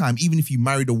same time, even if you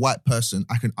married a white person,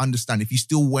 I can understand if you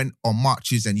still went on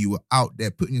marches and you were out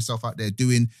there putting yourself out there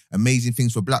doing amazing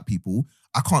things for black people,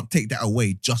 I can't take that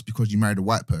away just because you married a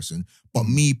white person. But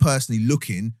me personally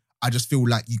looking, I just feel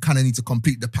like you kind of need to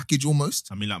complete the package almost.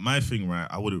 I mean, like my thing, right?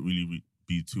 I wouldn't really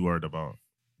be too worried about,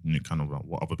 you know, kind of like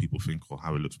what other people think or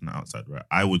how it looks from the outside, right?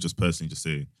 I would just personally just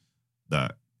say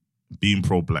that being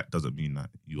pro-black doesn't mean that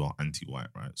you are anti-white,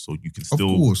 right? So you can Of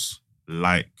still course.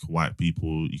 like white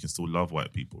people, you can still love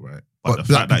white people, right? But the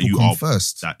black fact that people you come are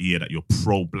first. that you're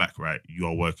pro-black, right? You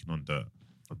are working on the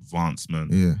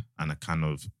advancement Yeah. and a kind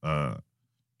of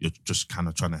you're just kind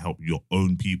of trying to help your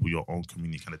own people, your own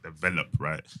community kind of develop,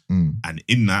 right? Mm. And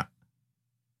in that,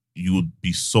 you would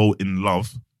be so in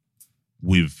love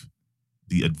with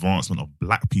the advancement of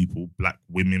black people, black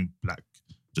women,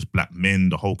 black men,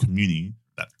 the whole community,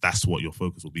 that's what your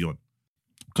focus will be on.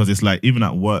 Because it's like, even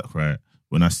at work, right,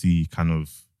 when I see kind of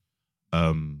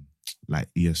like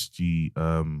ESG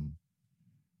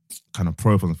kind of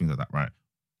profiles and things like that, right?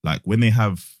 Like when they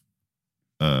have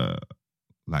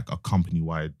like a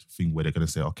company-wide thing where they're going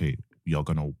to say, okay, we are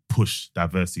going to push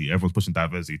diversity. Everyone's pushing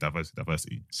diversity.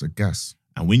 It's a gas.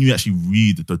 And when you actually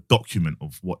read the document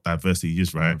of what diversity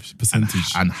is, right,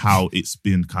 Percentage. and how it's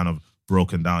been kind of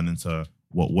broken down into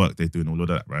what work they do and all of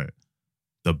that, right,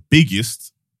 the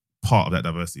biggest part of that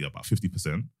diversity, about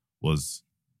 50%, was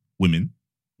women,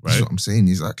 That's right? what I'm saying.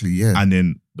 Exactly. Yeah. And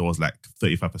then there was like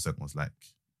 35% was like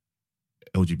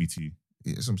LGBT.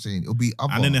 Yeah, that's what I'm saying. It'll be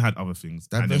other. And then they had other things.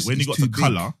 And then Diversity when you is got too to big.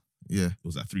 colour, Yeah. it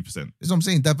was at 3%. That's what I'm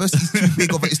saying. Diversity is too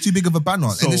big of it's too big of a banner.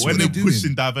 So and this is when what they're they're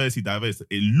pushing doing. diversity,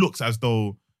 it looks as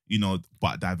though, you know,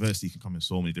 but diversity can come in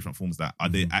so many different forms that are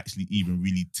they actually even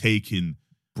really taking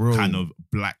Bro. kind of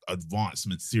black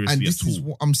advancement seriously And this at all? is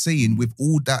what I'm saying with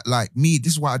all that, like me,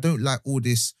 this is why I don't like all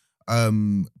this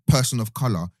person of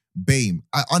color, BAME.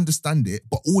 I understand it,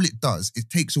 but all it does, it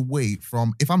takes away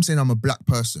from, if I'm saying I'm a black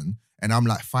person and I'm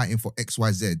like fighting for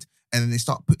XYZ, and then they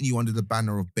start putting you under the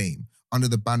banner of BAME, under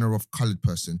the banner of colored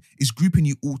person, it's grouping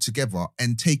you all together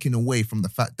and taking away from the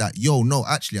fact that, yo, no,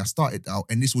 actually I started out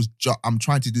and this was I'm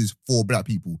trying to do this for black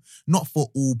people, not for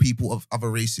all people of other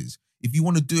races. If you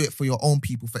want to do it for your own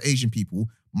people, for Asian people,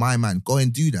 my man, go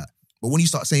and do that. But when you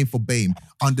start saying for BAME,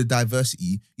 under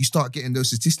diversity, you start getting those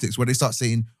statistics where they start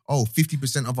saying, oh,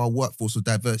 50% of our workforce was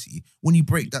diversity. When you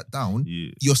break that down,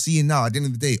 Yeah. you're seeing now at the end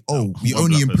of the day, oh, we one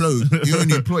only black employ person. you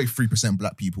only employ 3%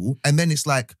 black people. And then it's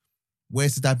like,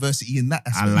 where's the diversity in that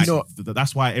aspect? And like, You know-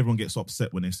 that's why everyone gets so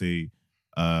upset when they say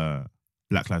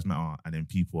Black Lives Matter and then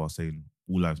people are saying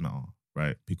all lives matter,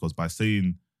 right? Because by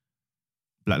saying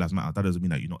Black Lives Matter, that doesn't mean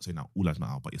that you're not saying that all lives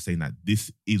matter, but you're saying that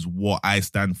this is what I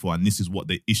stand for and this is what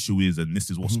the issue is and this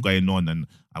is what's going on and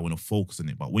I want to focus on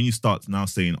it. But when you start now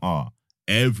saying, now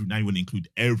you want to include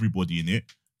everybody in it,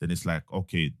 then it's like,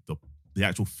 okay, the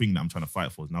actual thing that I'm trying to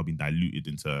fight for is now being diluted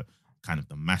into kind of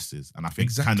the masses. And I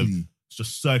think kind of Exactly.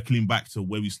 just circling back to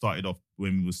where we started off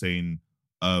when we were saying,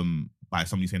 by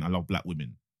somebody saying, I love black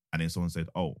women. And then someone said,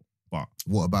 oh, but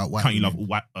What about white can't you women?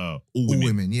 love all all women?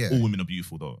 women? Yeah. All women are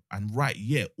beautiful though. And right,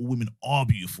 yeah, all women are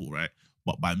beautiful, right?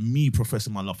 But by me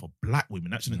professing my love for black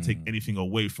women, that shouldn't take anything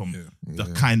away from the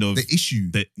Yeah. kind of The issue.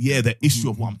 the issue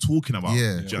of what I'm talking about.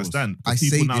 Yeah. Do you understand? I Because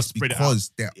people say now this spread it out.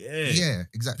 because they're Yeah. yeah,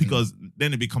 exactly. Because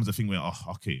then it becomes a thing where,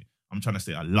 okay, I'm trying to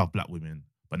say I love black women,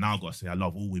 but now I've got to say I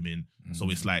love all women. So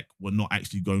it's like we're not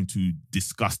actually going to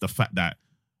discuss the fact that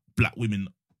black women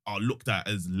are looked at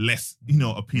as less,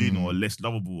 appealing or less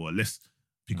lovable or less,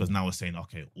 because now we're saying,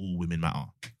 okay, all women matter.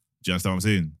 Do you understand what I'm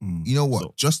saying? You know what?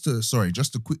 So- Just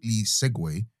to quickly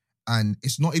segue, and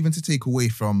it's not even to take away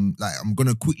from, like, I'm going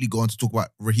to quickly go on to talk about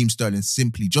Raheem Sterling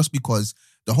simply just because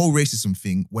the whole racism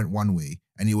thing went one way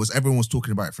and everyone was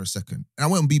talking about it for a second. And I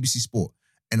went on BBC Sport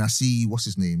and I see, what's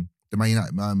his name? The Man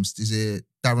United, is it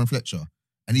Darren Fletcher?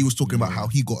 And he was talking about how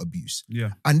he got abuse.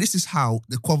 Yeah. And this is how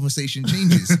the conversation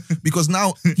changes. Because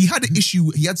now he had an issue,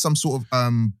 he had some sort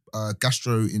of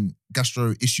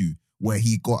gastro issue where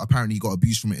apparently he got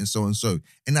abused from it and so and so.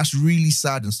 And that's really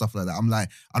sad and stuff like that. I'm like,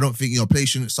 I don't think, players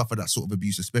shouldn't suffer that sort of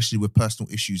abuse, especially with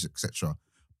personal issues, etc.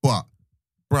 But,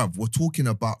 bruv, we're talking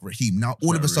about Raheem. Now,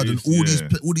 all of a sudden,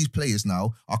 all these players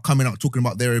now are coming out talking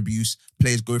about their abuse.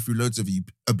 Players go through loads of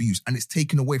abuse. And it's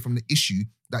taken away from the issue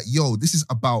that, this is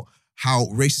about how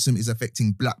racism is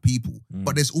affecting black people.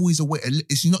 But there's always a way.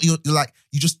 It's not, you're like,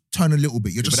 you just turn a little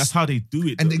bit. But that's how they do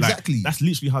it. And though. exactly. That's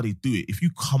literally how they do it. If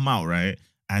you come out, right,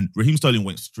 and Raheem Sterling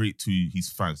went straight to his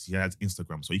fans. He has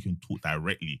Instagram, so he can talk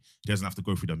directly. He doesn't have to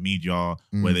go through the media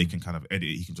where they can kind of edit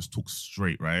it. He can just talk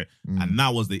straight, right? And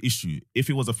that was the issue. If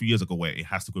it was a few years ago where it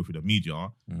has to go through the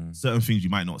media, certain things you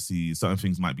might not see, certain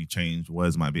things might be changed,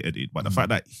 words might be edited. But the fact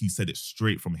that he said it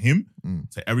straight from him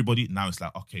to everybody, now it's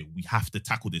like, okay, we have to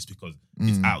tackle this because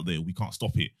it's out there. We can't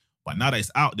stop it. But now that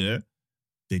it's out there,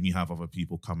 then you have other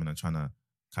people coming and trying to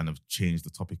kind of change the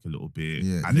topic a little bit.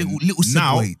 Yeah, and little segue,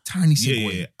 now, tiny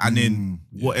segue. Yeah. And then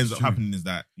what ends up true. happening is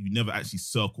that you never actually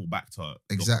circle back to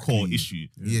Exactly. the core issue.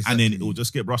 Yeah, And then exactly. it will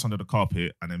just get brushed under the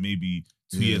carpet, and then maybe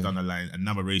 2 years down the line,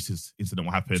 another racist incident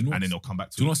will happen, Do you know and then what's- they'll come back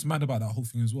to Do you know it. what's mad about that whole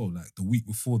thing as well? Like the week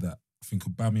before that, I think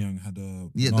Aubameyang had a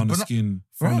Yeah, the banana bana- skin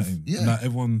thrown at Bruv, him. yeah. And, like,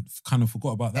 everyone kind of forgot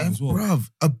about that as well. Bruv,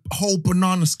 a whole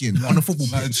banana skin on a football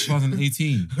Like in pitch.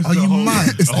 2018. Are you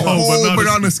mad? It's a whole whole banana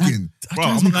banana skin. Bro,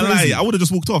 I'm not gonna lie, I would have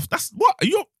just walked off. That's what? Are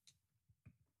you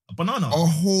a banana? A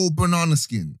whole banana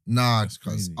skin. Nah, That's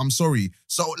cuz. crazy. I'm sorry.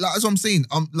 So, like, as I'm saying,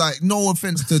 I'm like, no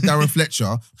offense to Darren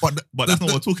Fletcher, but That's not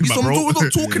what we're talking about, bro. We're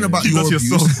not talking about Keep your that to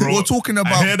abuse. yourself, bro. We're talking I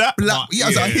about hear that, black. but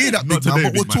Yes, I yeah, hear that, not big man. today,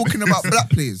 But we're big man. talking about black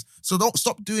players. So don't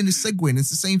stop doing this segueing. It's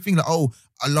the same thing. Like, oh,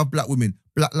 I love black women.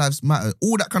 Black lives matter.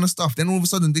 All that kind of stuff. Then all of a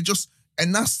sudden they just.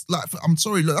 And that's like, I'm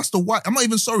sorry, look, that's the white. I'm not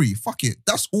even sorry. Fuck it.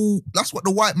 That's what the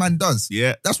white man does.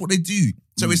 Yeah. That's what they do.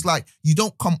 So it's like, you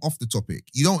don't come off the topic.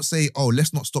 You don't say, oh,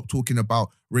 let's not stop talking about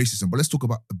racism, but let's talk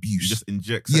about abuse. You just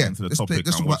inject something into the topic let's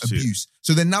and talk about watch it. abuse.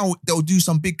 So then now they'll do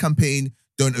some big campaign,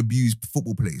 don't abuse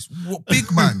football players. What, big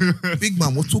man,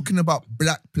 we're talking about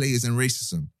black players and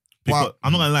racism. Because Wow.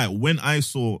 I'm not gonna lie, when I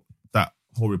saw that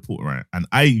whole report, right, and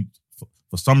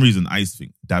for some reason, I used to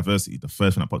think diversity, the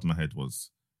first thing that popped in my head was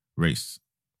race.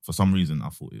 For some reason, I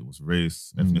thought it was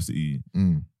race, ethnicity.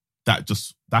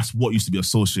 That's what used to be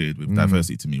associated with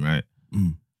diversity to me, right?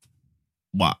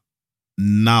 But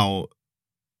now,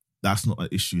 that's not an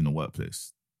issue in the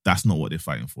workplace. That's not what they're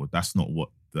fighting for. That's not what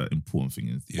the important thing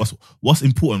is. Yeah. What's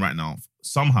important right now?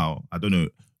 Somehow, I don't know,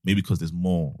 maybe because there's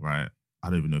more, right? I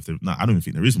don't even know if I don't even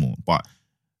think there is more, but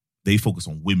they focus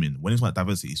on women. When it's about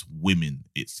diversity, it's women.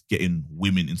 It's getting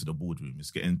women into the boardroom.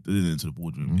 It's getting into the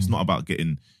boardroom. It's not about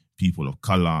getting people of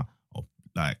color or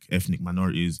like ethnic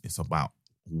minorities. It's about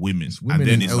women. women and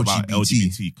then and it's about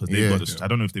LGBT because they've Yeah. got I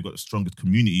don't know if they've got the strongest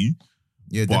community,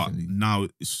 Yeah, but definitely. now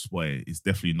it's where it's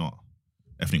definitely not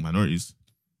ethnic minorities.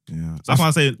 Yeah. So that's why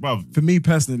I say, bro, For me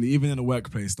personally, even in the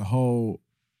workplace, the whole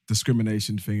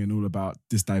discrimination thing and all about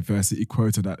this diversity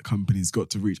quota that companies got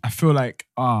to reach, I feel like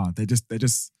they'll just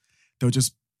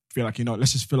feel like,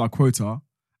 let's just fill our quota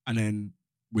and then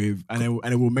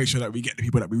we'll make sure that we get the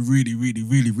people that we really, really,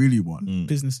 really, really want.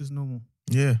 Business as normal.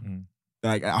 Yeah.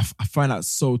 Like I find that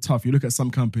so tough. You look at some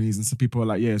companies and some people are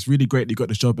like, yeah, it's really great that you got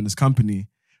this job in this company,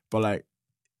 but like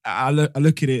I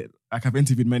look at it like I've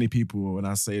interviewed many people and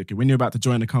I say, okay, when you're about to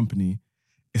join a company,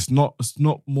 it's not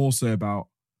more so about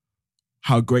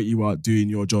how great you are doing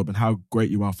your job and how great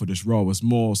you are for this role. It's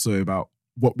more so about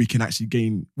what we can actually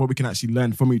gain, what we can actually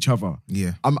learn from each other.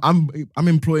 Yeah. I'm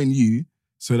employing you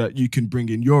so that you can bring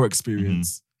in your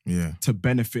experience Yeah. to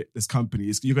benefit this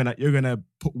company. You're gonna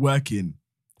put work in.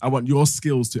 I want your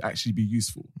skills to actually be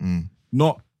useful,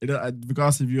 not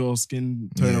regardless of your skin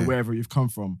tone or wherever you've come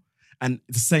from. And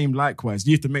the same likewise,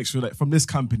 you have to make sure that from this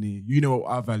company, you know what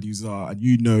our values are, and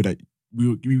you know that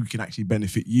we can actually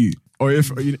benefit you. Or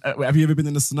have you ever been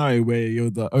in a scenario where you're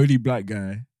the only black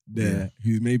guy there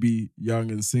who's maybe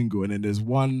young and single, and then there's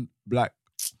one black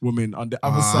woman on the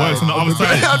other side. Works on the other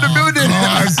side. On the building.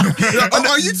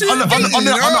 Are you two on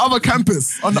the other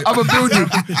campus, on the other building.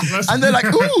 And they're like,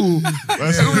 ooh.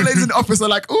 And all the ladies in the office are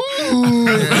like, ooh.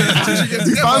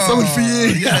 We found someone for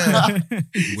you. Yeah.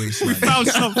 We found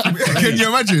something. Can you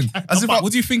imagine? As if I,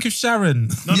 What do you think of Sharon?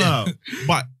 No.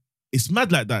 But it's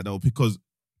mad like that though, because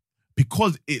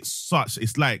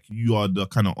it's like you are the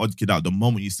kind of odd kid out. The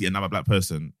moment you see another black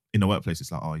person in the workplace,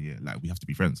 it's like, oh yeah, like we have to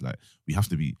be friends. Like we have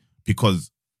to be,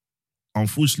 because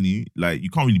unfortunately, like you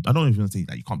can't really, I don't even say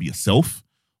that you can't be yourself,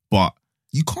 but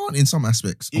you can't in some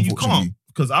aspects, you unfortunately. can't.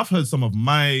 Because I've heard some of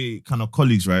my kind of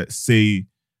colleagues, right, say,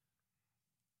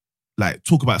 like,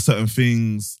 talk about certain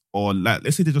things, or like,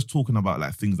 let's say they're just talking about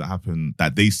like things that happen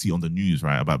that they see on the news,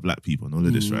 right, about black people and all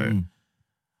of this, right?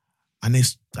 And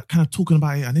they're kind of talking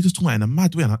about it, and they're just talking about it in a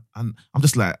mad way, and I'm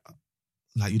just like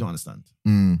you don't understand.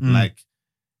 Like,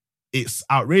 it's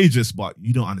outrageous, but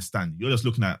you don't understand. You're just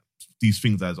looking at these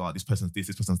things as, oh, this person's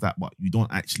this person's that, but you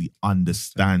don't actually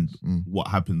understand what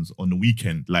happens on the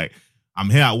weekend. Like, I'm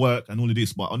here at work and all of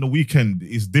this, but on the weekend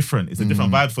it's different. It's a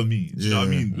different vibe for me. Do you know what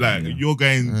I mean? Like, you're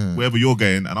going wherever you're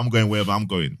going, and I'm going wherever I'm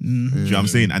going. Do you know what I'm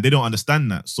saying? And they don't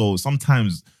understand that. So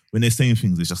sometimes when they're saying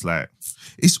things, it's just like,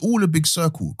 it's all a big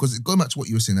circle. Because going back to what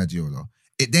you were saying, Adiola,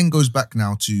 it then goes back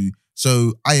now to,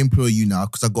 so I employ you now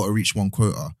because I've got to reach one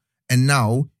quota. And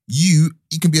now you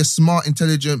can be a smart,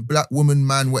 intelligent black woman,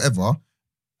 man, whatever.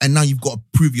 And now you've got to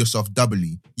prove yourself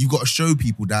doubly. You've got to show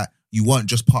people that you weren't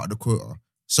just part of the quota.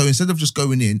 So instead of just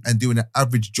going in and doing an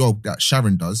average job that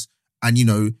Sharon does, and you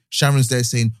know, Sharon's there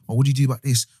saying, oh, what do you do about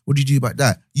this? What do you do about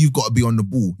that? You've got to be on the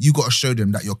ball. You've got to show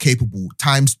them that you're capable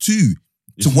times 2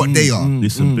 to what they are.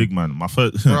 Listen, big man, my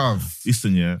first, Bruv.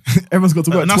 listen, yeah. Everyone's got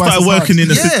to work And I twice started as hard. working in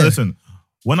the Yeah. system. Listen,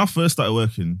 when I first started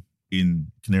working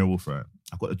in Canary Wharf, right,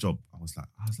 I got a job. I was like,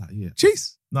 yeah.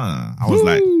 Jeez. No. I was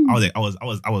like, I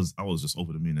was just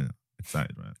over the moon and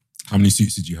excited, right? How many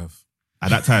suits did you have? At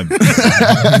that time,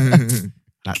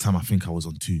 I think I was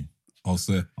on 2. I'll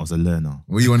say. I was a learner.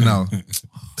 What are you on now?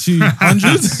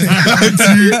 200?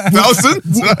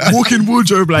 2,000? Walking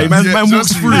wardrobe, like, man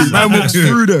walks through. Man walks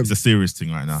through them. It's a serious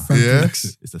thing right now. Yeah.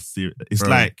 It's a serious. It's Bro.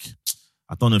 like,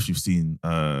 I don't know if you've seen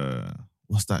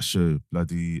what's that show?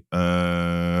 Bloody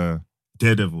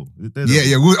Daredevil. Is it Daredevil?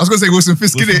 Yeah. I was going to say Wilson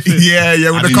Fisk, Wilson innit? Fisk.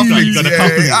 Yeah, with the And couplings. he's got the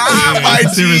couplings. Ah, Yeah, my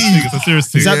it's a serious thing. It's a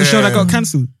serious thing. Is that the show that got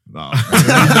cancelled? No.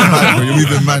 Bro, you're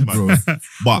moving mad, bro.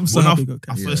 But I'm so when happy it got I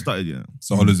cancelled. first started, yeah.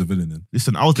 So Ola's a villain then.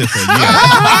 Listen, I was there for a year.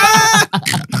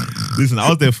 Listen, I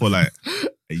was there for like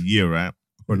a year, right?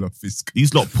 Wilson Fisk.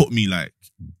 These lot put me like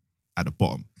at the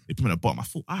bottom. They put me at the bottom. I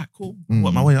thought, all right, cool.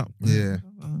 Work my way up. Yeah.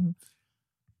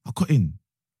 I got in.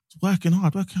 Working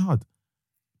hard.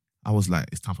 I was like,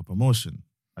 it's time for promotion.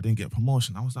 I didn't get a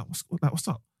promotion. I was like, what's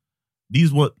up?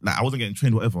 These were like, I wasn't getting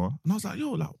trained, whatever. And I was like,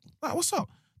 yo, like what's up?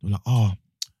 They were like, oh,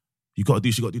 you got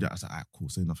to do that. I was like, all right, cool,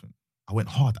 say nothing. I went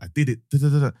hard. I did it.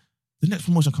 The next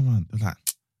promotion come around. They're like,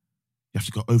 you have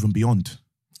to go over and beyond.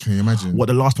 Can you imagine? What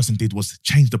the last person did was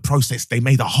change the process. They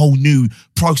made a whole new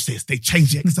process. They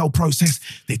changed the Excel process.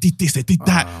 They did this, they did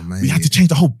that. Oh, mate. We had to change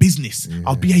the whole business. Yeah.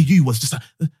 Our BAU was just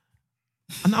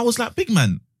and I was like, big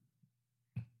man,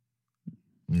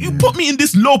 you put me in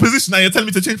this low position and you're telling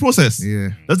me to change process. Yeah.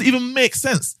 Doesn't even make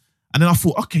sense. And then I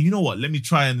thought, okay, you know what? Let me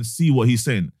try and see what he's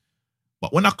saying.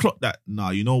 But when I clocked that,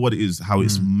 you know what it is, how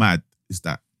it's mad is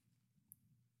that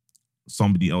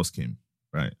somebody else came,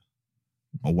 right?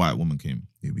 A white woman came.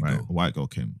 Here we right? go. A white girl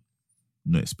came.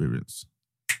 No experience.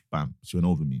 Bam. She went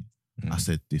over me. I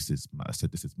said, this is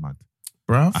mad.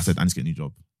 Bruv. I said, I need to get a new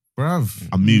job. Bruv.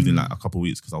 I moved in like a couple of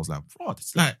weeks because I was like, bro,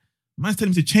 it's like, man's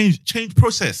telling me to change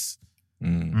process. Can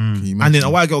you And imagine? then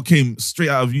a white girl came straight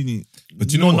out of uni. But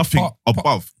do you know what? nothing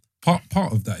above. Part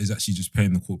of that is actually just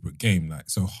playing the corporate game. Like,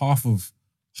 so half of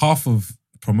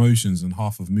promotions and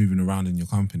half of moving around in your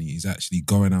company is actually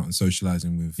going out and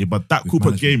socializing with. Yeah, but that with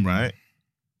corporate management. game, right?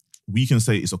 We can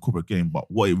say it's a corporate game, but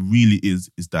what it really is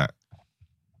that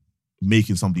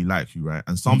making somebody like you, right?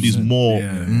 And somebody's more,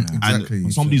 Exactly.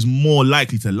 and somebody's more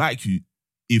likely to like you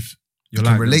if You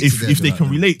can relate to them. if they can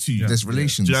relate to you. There's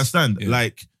relations. Do you understand? Yeah.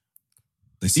 Like,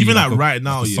 They see even you like a- right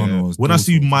now, like a son yeah, or a when I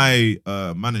see daughter.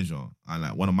 my manager and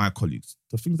like one of my colleagues,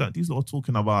 the things that these lot are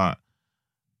talking about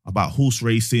horse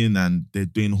racing, and they're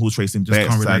doing horse racing Just bets,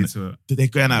 can't relate and to it. they're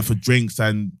going out for drinks,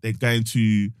 and they're going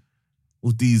to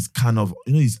all these kind of,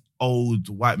 you know, these old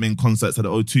white men concerts at the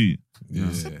O2. Yeah.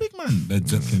 It's a big man. Led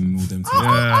Zeppelin and all them.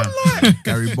 Yeah.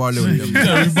 Gary Barlow and them.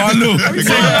 Gary Barlow. Sell it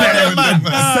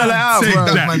out, Take bro.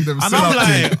 that. Man, them And sell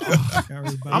out.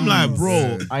 I'm like,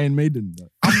 bro, Iron Maiden.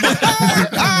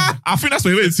 I'm I think that's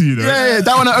what it went to, you know. Yeah,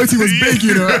 that one at OT was big,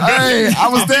 you know. Hey, I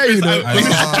was there, you know.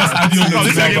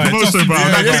 This is like a promotion, bro.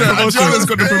 Adio's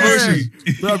got the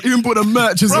promotion. Bro, I've even bought a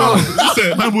merch as well.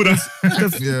 Listen, man, Buddha.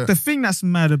 The thing that's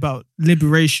mad about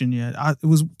liberation, there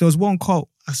was one quote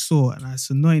I saw, and it's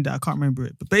annoying that I can't remember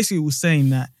it, but basically it was saying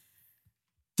that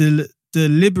the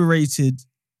liberated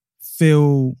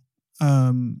feel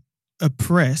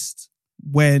oppressed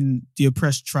when the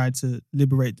oppressed try to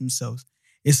liberate themselves.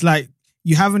 It's like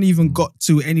you haven't even got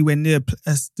to anywhere near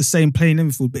the same plane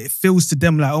and field, but it feels to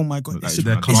them like, oh my God, Like it's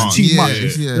they're too much.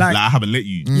 Yeah. Like, I haven't let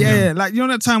you. Yeah, like you know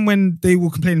that time when they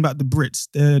were complaining about the Brits,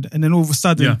 and then all of a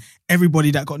sudden everybody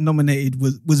that got nominated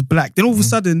was black. Then all of a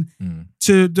sudden,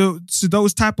 to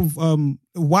those type of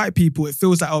white people, it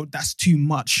feels like, oh, that's too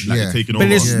much. Like you're taking But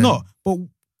over. it's not. But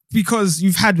because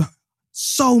you've had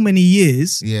so many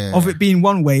years of it being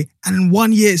one way, and in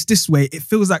 1 year it's this way, it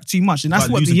feels like too much, and that's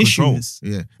Like what losing the issue control. is.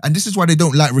 Yeah. And this is why they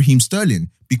don't like Raheem Sterling,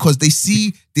 because they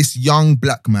see this young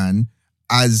black man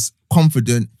as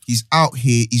confident. He's out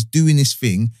here, he's doing his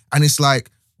thing, and it's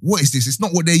like, what is this? It's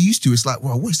not what they're used to. It's like,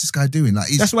 well, what is this guy doing? Like,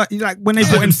 That's why, like, when they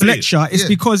brought in see it. Fletcher, it's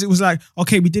because it was like,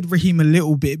 okay, we did Raheem a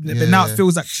little bit, but now it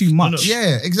feels like too much.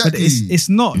 yeah, But exactly. it's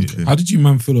not. How did you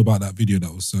man feel about that video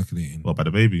that was circulating? What, by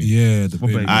the baby? Yeah, the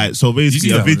baby. All right, so Did you basically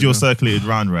see a that? video circulated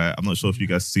around, right? I'm not sure if you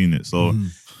guys seen it. So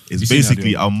it's You seen that basically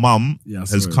video? our mum Yeah, I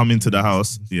has saw it. come into the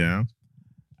house,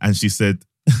 and she said,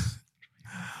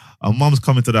 our mum's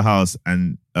come into the house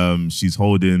and she's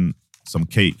holding some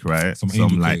cake, right? Some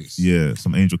angel like cakes.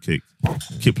 some angel cake,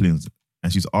 Kipling's,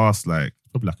 and she's asked like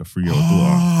probably like a 3-year-old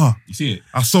daughter, You see it?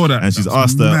 I saw that. and she's That's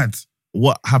asked her, mad.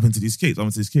 what happened to these cakes? What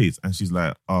happened to these cakes? And she's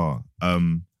like,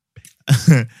 and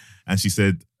she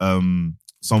said,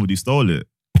 somebody stole it.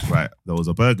 Right, there was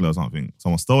a burglar or something.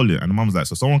 Someone stole it, and the mum's like,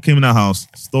 so someone came in the house,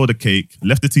 stole the cake,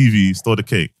 left the TV, stole the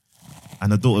cake,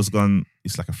 and the daughter's gone.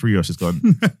 It's like a 3-year-old. She's gone,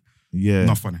 yeah,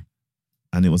 Not funny.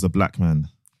 and it was a black man.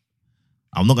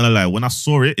 I'm not gonna lie. When I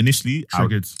saw it initially,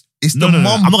 Triggered. It's no, the no, no,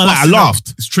 mum. I'm not gonna lie. I busting up.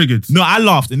 laughed. It's triggered. No, I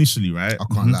laughed initially, right? I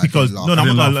can't lie, I because didn't no, laugh.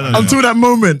 I'm not gonna lie. Until that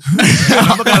moment.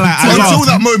 I'm not gonna lie. I Until laughed.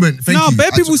 that moment. Thank No, you. bare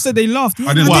people said they laughed.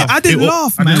 I didn't laugh. I didn't It-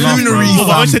 laugh, I man. didn't laugh, bro. Coonery, No,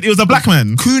 but I said it was a black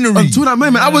man. Coonery. Until that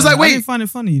moment, I was like, I wait, didn't find it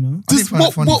funny, you know. I didn't find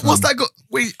it funny, what's fam. that got?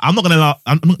 Wait. I'm not gonna lie.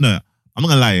 I'm not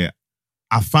gonna lie. Yeah.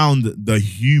 I found the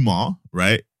humor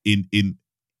right in it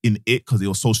because it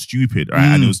was so stupid, right?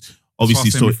 And it was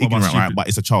obviously That's so what I was saying before about ignorant, right? stupid. But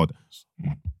it's a child.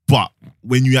 But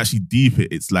when you actually deep it,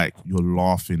 it's like you're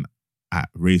laughing at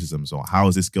racism. So how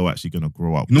is this girl actually gonna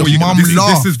grow up? You know The what? mum This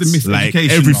laughed. is the Like miseducation.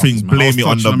 everything, man. I blame was it on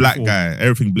touching the on black before. guy.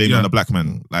 Everything, blame it Yeah. on the black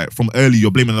man. Like from early,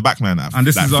 you're blaming the black man. And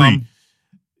this is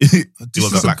it This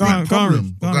was is a black man.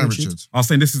 problem. Go on, Go on, Richard. Richard. I was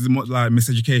saying this is like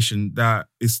miseducation that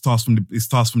it starts from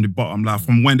the bottom. Like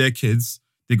from when they're kids,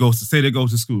 they go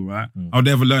to school, right? All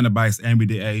they ever learn about is Henry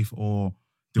VIII or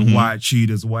the white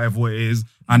Tudors, whatever it is.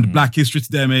 And Black history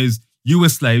to them is you were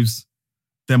slaves.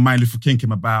 Then Martin Luther King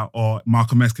came about or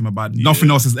Malcolm X came about. Nothing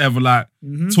else is ever like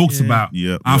talked about.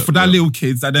 Yeah, And for that yeah. little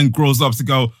kids that then grows up to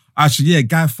go, actually, yeah,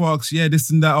 Guy Fawkes, yeah, this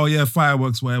and that, oh yeah,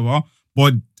 fireworks, whatever.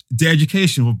 But the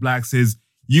education of blacks is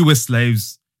you were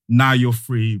slaves, now you're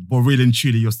free, but really and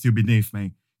truly you're still beneath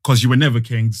me. Because you were never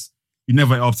kings. You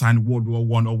never obtained World War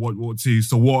I or World War II.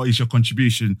 So what is your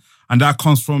contribution? And that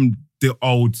comes from the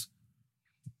old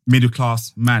middle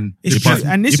class man. It's Yeah, true.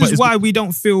 but- And this yeah, but is it's- why we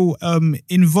don't feel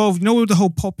involved. You know, with the whole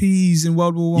poppies in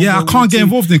World War I. Yeah, I World can't War get II,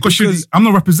 involved in it because I'm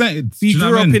not represented. we Do you know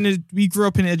grew what I up mean? we grew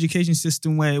up in an education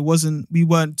system where we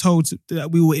weren't told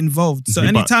that we were involved. So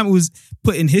Yeah, but- anytime it was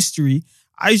put in history,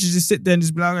 I used to just sit there and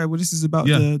just be like, okay, well, this is about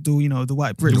Yeah. the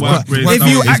white Brits. The white But Brits, if that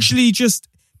you was- actually just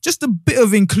a bit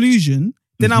of inclusion,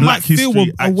 then I might Black feel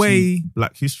history a way. actually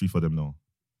Black history for them, though.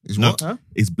 Is No. what?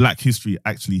 Is Black history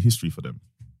actually history for them?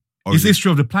 Or It's is it-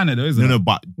 history of the planet, though, isn't No, it? no,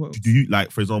 but What? do you like,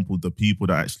 for example, the people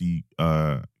that actually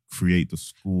create the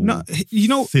school No, you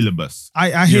know, syllabus?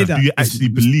 I hear Yeah. that. Do you actually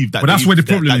believe that? But that's they, where the that-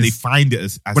 problem that is. they find it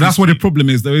as But that's what the history? problem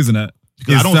is, though, isn't it?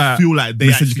 Because I Is don't that feel like they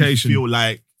actually miseducation. feel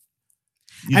like.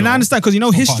 you And know, I understand because part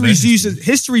of history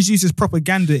their is used as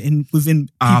propaganda within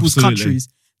people's Absolutely. countries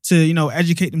to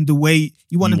educate them the way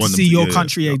you want them to see your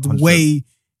country, the 100%. way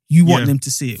you want Yeah, them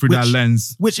to see it. through that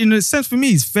lens. Which in a sense for me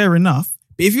is fair enough.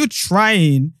 But if you're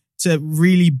trying to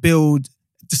really build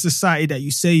the society that you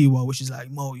say you are, which is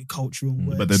like multicultural,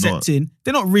 but they're not. accepting,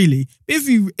 they're not really. But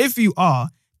if you are,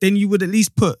 then you would at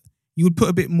least put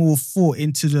a bit more thought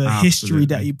into the history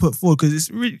that Absolutely. you put forward, because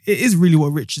it is really what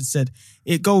Richard said.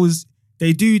 It goes,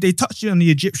 they touched on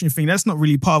the Egyptian thing. That's not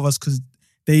really part of us because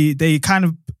they kind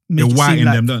of They're make it white seem in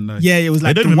like, them, don't they? Yeah, it was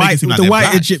like They the don't even make white, it seem like the they're white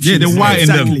black. Egyptians. Yeah, they're white in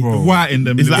them. exactly. Bro. White in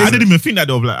them. It's like, I didn't even think that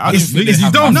though. Like, I It's- didn't-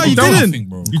 You don't. No, you don't. didn't. Think,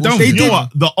 bro. You don't. They You know did.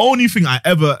 what? The only thing I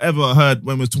ever heard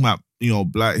when we was talking about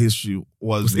Black history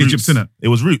was Egypt, roots. innit? It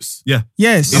was roots.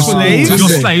 Yes, Oh, slaves. Your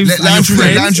slaves Let and your Andrew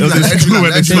friends. Andrew It was Andrew true,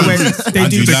 Andrew They Andrew went. They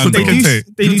do. Andrew They do.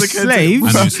 Kante. They do slaves.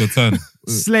 I know it's your turn.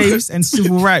 Slaves and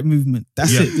civil right movement.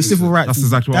 That's Yeah. it. The civil rights. That's movement.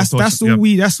 exactly what I was That's talking- all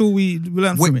we. That's all we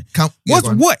learned from it. Wait,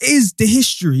 What is the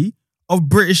history of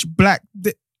British black?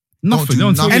 Nothing. Don't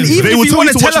Don't do tell And me. even They if will you tell want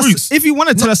you to to tell watch us, Roots. if you want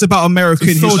to tell us about American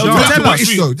It's so history, dark. then tell us. This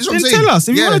is what I'm Then saying. tell us.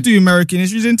 If you Yeah. want to do American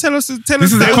history, then tell us. Tell This us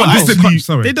is that. the con- this is the actually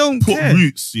sorry. They don't Put care.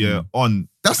 roots, on.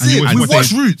 That's And you it. watch We've what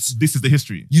watched they- Roots. This is the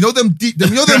history. You know them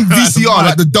VCR,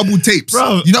 like the double tapes.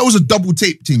 Bro. You know it was a double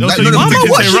tape thing. They'll Like, tell no, you no, to no, take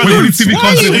watch it, it. run. When TV Why are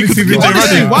comes, you- when TV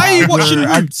Honestly, comes. Why are you watching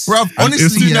Roots? Bruv, honestly,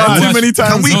 It's too yeah. nice. Too many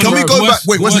times. Can we go back?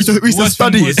 Wait, the what's worst, we used to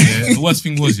study it? The worst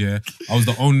thing was, I was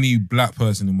the only black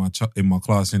person in my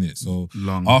class in it. So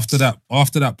Long. after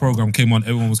that program came on,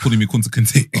 everyone was calling me Kunta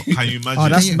Kinte. Can you imagine? Oh,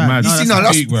 that's you- mad. you No, see, that's now mad.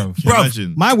 that's- Peak, bro. Can you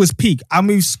imagine? Mine was peak. I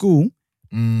moved school.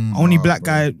 Only black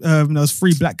bro. guy. There was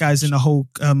 3 black guys in the whole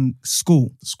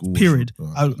school. School, Period.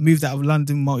 bro. I moved out of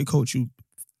London, multicultural.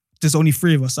 There's only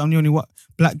 3 of us. I'm the only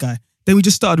black guy. Then we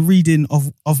just started reading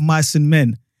of Mice and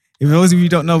Men. If those of you who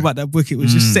don't know about that book, it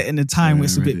was just set in a time where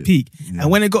it's a read bit it. peak.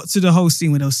 And when it got to the whole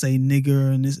scene where they were saying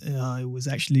nigger and this, it was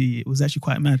actually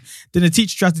quite mad. Then the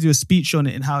teacher tried to do a speech on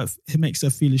it and how it makes her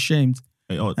feel ashamed.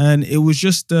 Hey, oh, And it was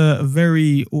just a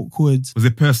very awkward. Was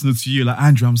it personal to you? Like,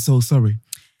 Andrew, I'm so sorry.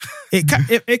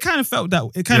 It kind of felt that.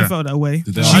 It kind Yeah. of felt that way.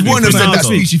 Did they She ask you wouldn't have a said opinion? that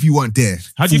speech if you weren't there.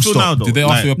 how do you Full feel stop. now, though? Did they ask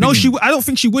Like, you your No, opinion? I don't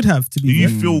think she would have. To do be you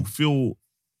fair. feel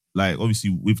like, obviously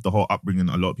with the whole upbringing,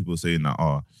 a lot of people are saying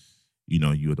that,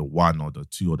 you're the 1 or the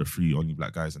 2 or the 3 only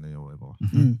black guys in there or whatever.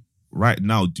 Mm. Right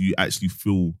now, do you actually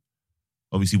feel,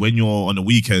 obviously when you're on the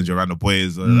weekends, you're around the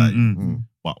boys, like,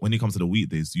 but when it comes to the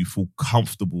weekdays, do you feel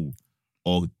comfortable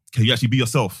or can you actually be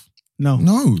yourself? No.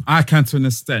 No. I can to an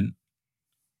extent.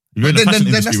 You're in the fashion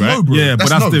industry, that's right? no, bro. Yeah, but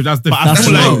that's no. different. That's But I different. That's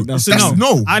feel no. like- That's It's a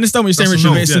no. no. I understand what you're saying, That's a Richard,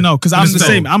 no. but it's Yeah. a no because It's I'm a the no.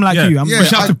 same. I'm like Yeah. you. I'm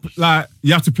Yeah. But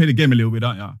you have to play the game a little bit,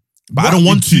 don't you? But I don't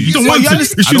want to. You don't So want you to.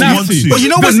 understand- You shouldn't I don't have want to. to. But you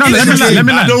know what's No, let me interesting? let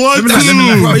me I don't want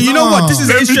to. But you know what? This is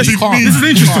Let me interesting. be me. This is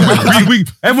interesting.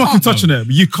 Everyone can touch on it,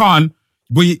 but you can't.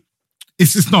 But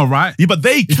it's not right. Yeah, but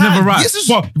they It's can. never right. Yes, it's-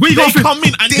 But when you They go for, come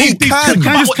in and They they can. talk can I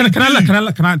about just what can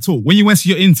I can I talk? When you went to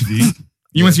your interview,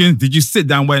 did you sit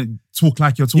down and talk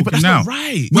like you're Yeah, talking but that's now? not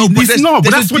right. No, but It's there's, not,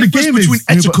 but there's that's a what the difference game is. between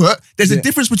Yeah, but- etiquette. There's a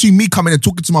difference between me coming and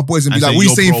talking to my boys and be And like, saying, "What you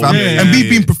 "Yo, saying, bro, fam?" yeah, and yeah, me yeah.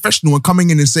 being professional and coming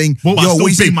in and saying, But "Yo, still what you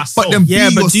be saying?" myself. But then Yeah,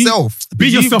 be but do you- yourself. Be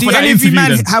yourself Do for that any of you interview.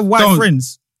 man then. have white Don't-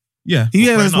 friends? Yeah. Who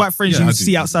here Why has not? white friends Yeah, you I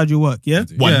see do. outside your work? Yeah.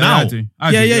 What Yeah, now? I do.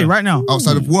 I do, Yeah, right now.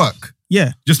 Outside of work.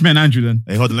 Yeah. Just me and Andrew then.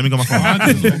 Hey, hold on, let me go my phone. Now,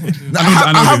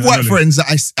 I know I have you, I white know friends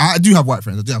that I do have white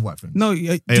friends. I do have white friends. No.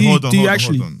 Hey, Do hold on, you hold on,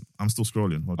 actually? hold on. I'm still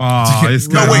scrolling. Hold on. Oh, it's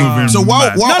No, going wait. moving So while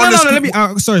mad. while No. on the Let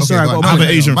me. Sorry. Okay, I go on. got I have an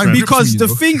Asian Mine friend. grips because me, the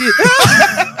bro. thing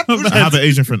is, I have an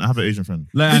Asian friend.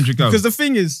 Let Andrew go. because the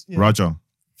thing is, Roger.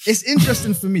 it's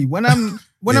interesting for me when I'm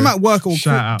at work or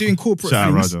Shout out. doing corporate Shout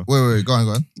out, things. Roger. Wait, go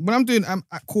on. When I'm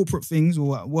at corporate things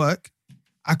or at work,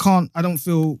 I don't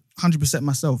feel 100%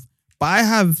 myself. But I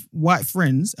have white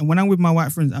friends, and when I'm with my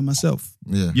white friends, I'm myself.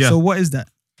 Yeah. Yeah. So what is that?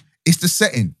 It's the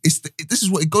setting. This is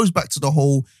what it goes back to the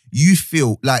whole. You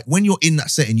feel like when you're in that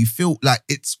setting, you feel like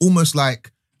it's almost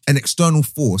like an external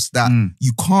force that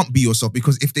you can't be yourself,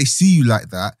 because if they see you like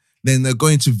that, then they're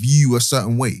going to view you a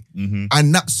certain way. Mm-hmm.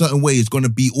 And that certain way is going to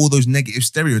be all those negative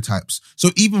stereotypes. So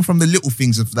even from the little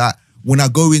things of that, when I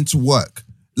go into work,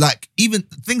 like even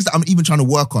things that I'm even trying to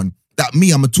work on, that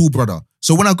I'm a tall brother.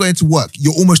 So when I go into work,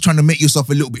 you're almost trying to make yourself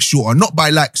a little bit shorter, not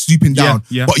by like stooping down,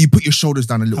 Yeah. but you put your shoulders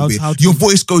down a little bit. How Your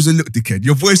voice goes a little, dickhead.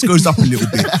 Your voice goes up a little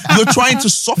bit. You're trying to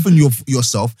soften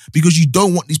yourself because you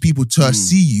don't want these people to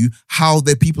see you how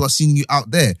their people are seeing you out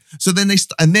there. So then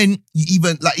and then you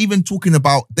even talking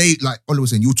about Oliver was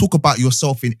saying, you'll talk about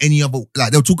yourself in any other,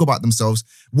 like they'll talk about themselves,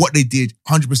 what they did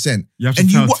 100%. You have to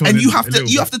And tone you it have a to little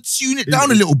you bit. have to tune it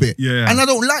down a little bit. Yeah. And I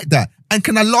don't like that. And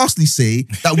can I lastly say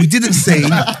that we didn't say can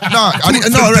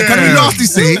we lastly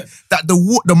say that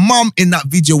the mum in that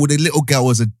video with the little girl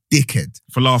was a dickhead.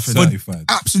 For laughing. Certified.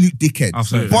 Absolute dickhead.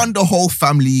 Absolutely. Bun the whole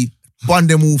family, bun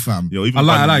them all, fam. Yo, even I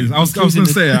like Bundy. this. I was going to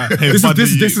say, this Bundy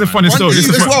is you, a funny man. story. Bun This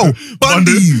you is as well. Bun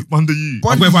you. Bundy you.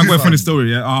 Bun I'm going you, for a funny fam.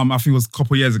 story. Yeah, I think it was a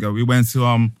couple of years ago. We went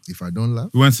to If I don't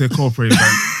laugh. a corporate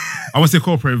event. I went to a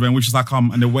corporate event, which is like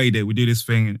an away day. We do this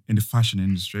thing in the fashion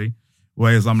industry,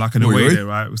 whereas I'm like an away Wait. day,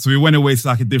 right? So we went away to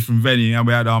like a different venue and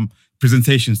we had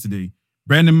presentations to do.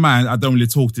 Bearing in mind, I don't really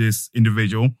talk to this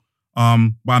individual, but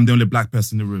I'm the only black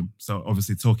person in the room. So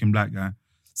obviously talking black guy.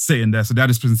 sitting there. So they had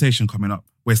this presentation coming up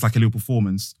where it's like a little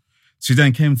performance. She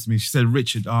then came to me. She said,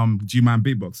 "Richard, do you mind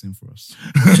beatboxing for us?"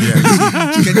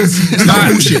 It's that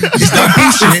bullshit. It's that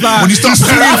bullshit. When you start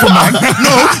swinging for man,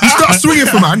 you start swinging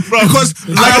for man because,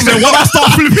 like I said, when I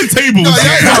start flipping tables,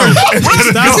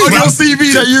 that's on your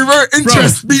CV that you wrote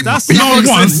interest. Not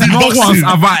once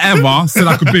have I ever said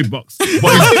I could beatbox,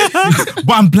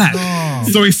 but I'm black,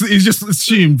 so it's just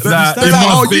assumed that it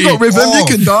must be. You got rhythm, you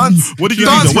can dance. What did you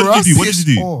do? What did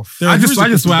you do? I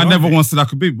just swear I never once said I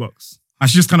could beatbox. And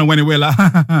she just kind of went away like,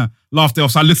 laughed it off.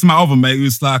 So I looked at my other mate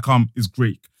who's like, it's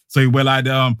Greek. So he went like,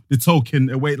 the token,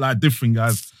 away like different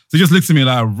guys. So he just looked at me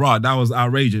like, right, that was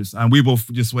outrageous. And we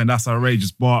both just went, that's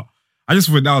outrageous. But I just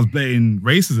thought that was blatant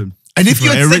racism. And if you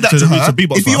had said that to her,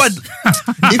 if you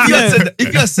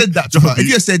had said that to her, if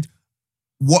you had said,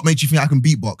 what made you think I can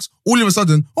beatbox? All of a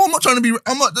sudden, I'm not trying to be,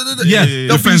 I'm not, yeah,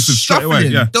 they'll be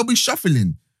shuffling. They'll be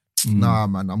shuffling. Nah,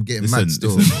 man, I'm getting mad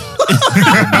still.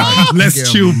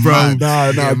 Let's chill, bro.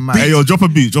 Nah. Hey, yo, drop a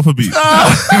beat. Let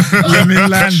me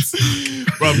land.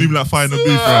 Bro, people like fighting the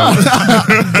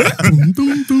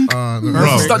beat,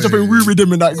 bro. Start jumping woo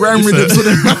rhythm and that grand rhythm.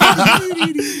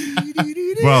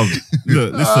 Bro,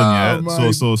 look,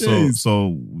 listen, yeah.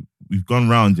 So we've gone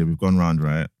round,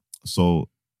 right? So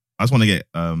I just want to get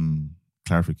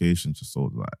clarification, just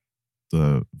so like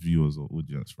the viewers or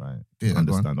audience, right? Yeah,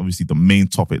 understand. Obviously, the main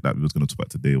topic that we was going to talk about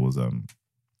today was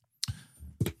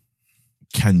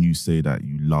can you say that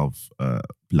you love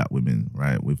black women,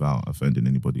 right, without offending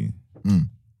anybody,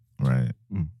 right?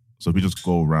 So if we just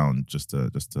go around just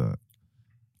to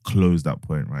close that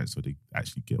point, right? So they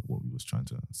actually get what we was trying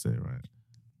to say, right?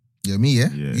 Yeah, me,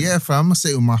 yeah, fam. I'm gonna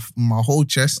say it with my whole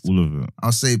chest. All of it.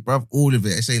 I'll say, bruv, all of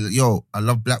it. I say, yo, I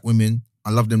love black women. I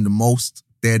love them the most.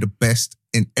 They're the best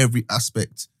in every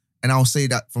aspect. And I'll say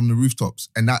that from the rooftops.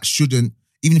 And that shouldn't,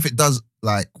 even if it does,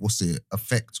 like,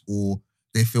 affect or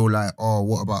they feel like, oh,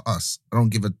 what about us? I don't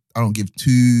give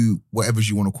two whatever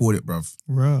you want to call it, bruv.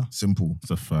 Bruh. Simple.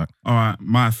 It's a fact. All right,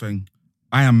 my thing.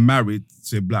 I am married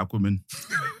to a black woman.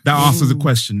 That answers the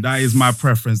question. That is my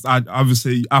preference. I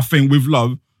think with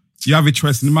love, you have a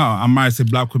choice in the matter. I'm married to a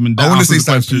black woman. I want to say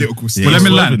something political stuff. But let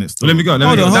me land. Let me go.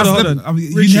 Hold on.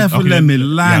 You never let me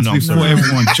land before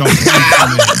everyone jumps in.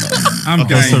 I'm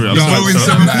going sorry.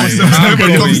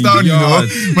 Everybody comes down, you know.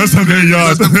 Must have been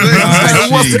yard.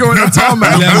 What's going on,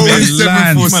 tarmac? Always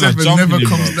 747 never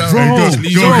comes down. Go.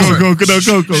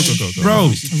 Bro,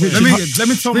 let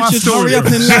me tell my Richard, story. hurry up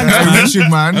and land.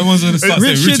 Richard, man. Everyone's going to start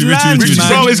saying Richard, Richard.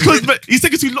 Bro, it's because he's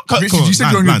taking too long. Richard, you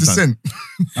said you're on your descent.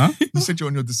 Huh? You said you're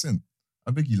on your descent.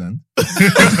 I beg you, land.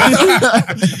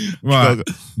 Right.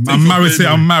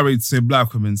 I'm married to a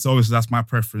black woman, so obviously that's my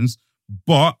preference.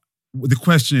 But the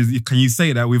question is, can you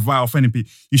say that without offending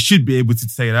people? You should be able to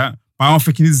say that. But I don't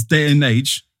think in this day and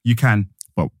age, you can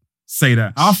say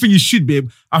that. I don't think you should be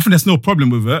able, I think there's no problem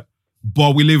with it.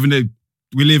 But we live in a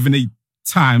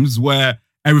times where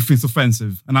everything's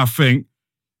offensive. And I think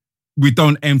we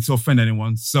don't aim to offend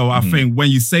anyone. So I think when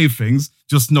you say things,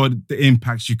 just know the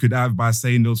impacts you could have by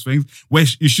saying those things,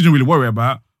 which you shouldn't really worry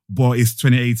about, but it's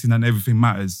 2018 and everything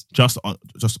matters. Just on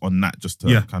that, just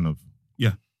to kind of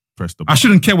press the button. I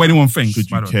shouldn't care what anyone thinks.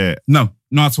 Should you care? No,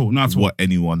 not at all. Not at all. What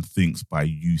anyone thinks by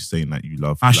you saying that you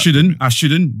love I black women.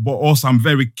 shouldn't. But also I'm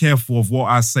very careful of what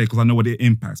I say because I know what the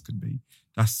impacts could be.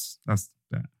 That's that.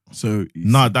 So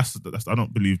No, that's I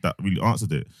don't believe that really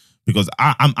answered it. Because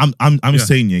I'm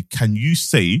saying, can you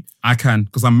say I can,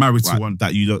 because I'm married to one.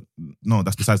 That you don't? No,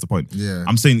 that's besides the point. Yeah.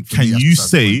 I'm saying, For can me, that's you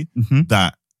besides the say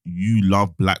that you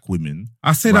love black women?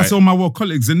 I say that to all my work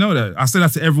colleagues. They know that. I say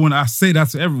that to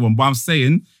everyone. But I'm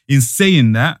saying, in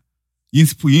saying that, you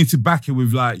need to back it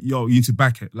with like, yo, you need to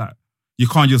back it. Like, you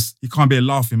can't be a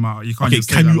laughing matter. You can't just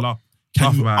say that and laugh.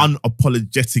 Can you about it.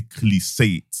 unapologetically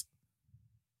say it?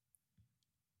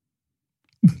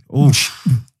 Oh.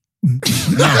 No,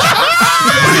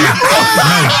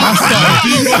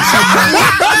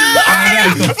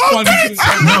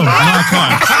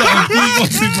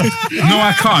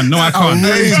 I can't.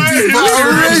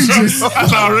 Outrageous.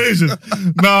 That's outrageous.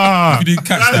 Nah. You didn't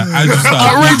catch that. I just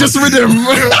outrageous rhythm. Yo,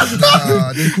 that's the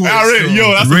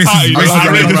party. Outrageous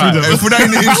rhythm. Put that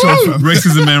in the intro.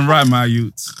 Racism ain't right, my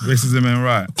youths. Racism ain't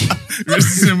right.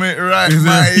 Racism ain't right,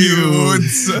 my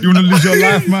youths. You want to live your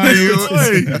life, my youths?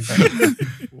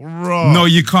 No,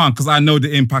 you can't, because I know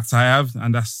the impact I have,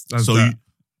 and that's so that.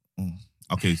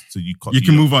 Okay, so you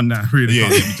can move on now, really. Yeah.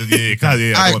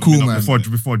 Alright, cool, man.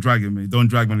 Before dragging me. Don't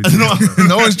drag me.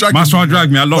 No one's dragging Man's trying to drag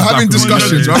me. I love We're having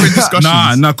discussions.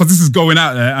 Nah, because this is going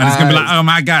out there, and it's going to be like, oh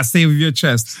my God, stay with your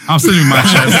chest. I'm still with my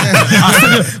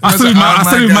chest. I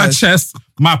still with my chest,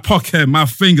 my pocket, my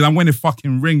fingers. I'm wearing a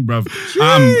fucking ring, bruv.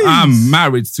 I'm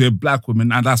married to a black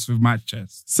woman, and that's with my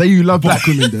chest. Say you love black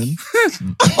women, then.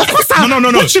 No.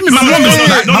 What you mean? My mum is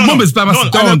black. My mum is black.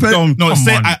 Don't. No, Come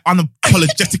say on. I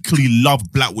unapologetically love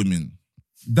black women.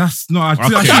 That's not. I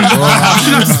Okay. shouldn't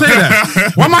have to say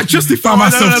that. Why am I justifying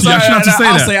myself to you? I shouldn't have to say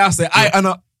that.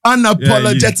 I'll say.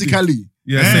 Unapologetically.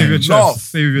 Yeah, save your chest. Laugh.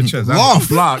 Save your chest. Laugh.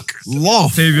 Black.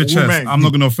 Laugh. Save your chest. Woman. I'm not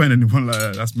going to offend anyone like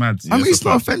that. That's mad. I mean, it's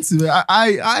not offensive.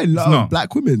 I love not.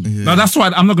 black women. No, that's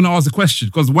why I'm not going to ask the question.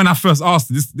 Because when I first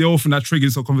asked this, the often that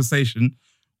triggered this conversation.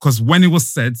 Because when it was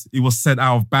said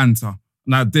out of banter.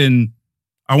 Now then,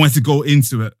 I wanted to go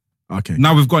into it. Okay.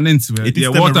 Now we've gotten into it. It did Yeah,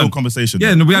 stem well a real done. conversation.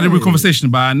 Yeah, no, we had a real conversation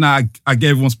about it. Now I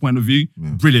gave everyone's point of view.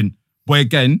 Brilliant. But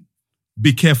again,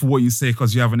 be careful what you say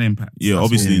because you have an impact. Yeah, That's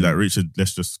obviously, all. like Richard,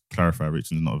 let's just clarify,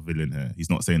 Richard is not a villain here. He's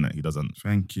not saying that he doesn't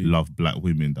Thank you. love black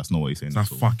women. That's not what he's saying. I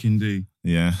at all. fucking do.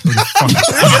 Yeah.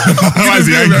 Why is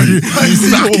he angry?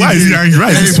 Why is he angry? Why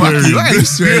is he swearing? Why are you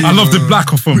swearing? I love the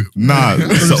black of them. Nah.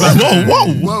 So,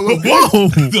 whoa.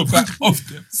 The black of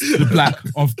them. The black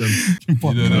of them.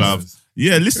 Love.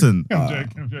 Yeah, listen.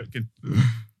 I'm joking.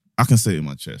 I can say it in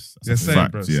my chest. Yeah, That's a say it,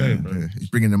 fact, bro. yeah. Say it, bro. Yeah, he's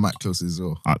bringing the mic closer as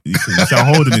well. You see,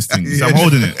 I'm holding this thing. You see, I'm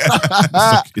holding it.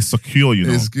 It's secure, you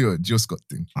know. It's good. Jill Scott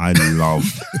thing. I love.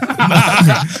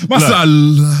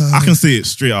 I I can say it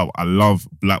straight up. I love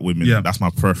black women. Yeah. That's my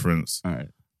preference. All right.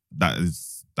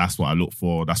 That's what I look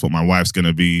for. That's what my wife's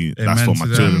gonna be. Amen That's what to my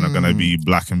that. children are gonna be.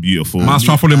 Black and beautiful. Man's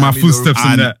trying to follow my footsteps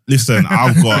in And that. listen,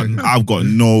 I've got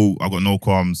no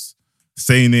qualms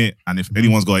saying it. And if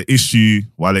anyone's got an issue,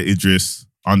 Wale Idris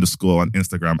 _ on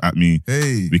Instagram at me,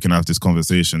 Hey. we can have this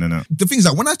conversation. Innit? The thing is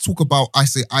that when I talk about, I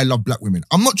say I love black women,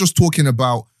 I'm not just talking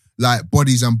about like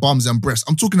bodies and bums and breasts.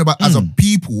 I'm talking about as a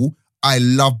people, I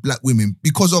love black women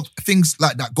because of things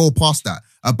like that go past that.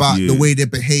 About the way they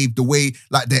behave, the way,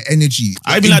 like their energy.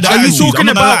 I even like the Are you attitude. talking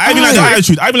about? I even like the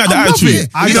attitude. I even like the I love attitude.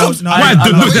 it. I You don't know, know. Why? I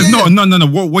Look, love there's it. no.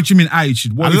 What do you mean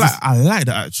attitude? What is this? I like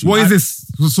the attitude. What is this?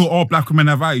 So all black women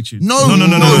have attitude? No. No.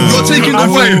 You're taking the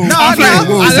I'm playing. No, I'm playing.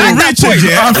 no, I like that point.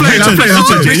 I'm playing.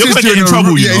 Richard, you're gonna get in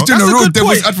trouble, you Yeah, he's know. doing a That's a real good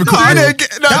devil's point.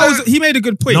 advocate. He made a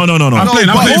good point. No. I'm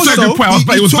playing. but It's a good also, point.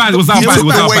 It was bad. It was our bad. It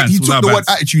was our bad. He It was took our the bad. word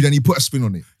attitude and he put a spin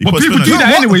on it. But people do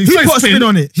that anyway. He put a spin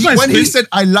on it. When he said,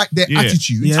 I like their Yeah. attitude,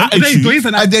 Yeah.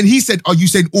 and then he said, are you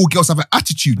saying all girls have an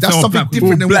attitude? That's all something black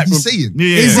different than black what he's saying.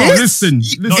 Is Bro, listen.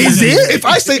 Is it? If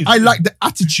I say I like the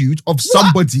attitude of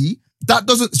somebody, that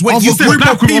doesn't. When Of you a say group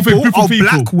black of people, of of people.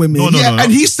 black women. No. yeah,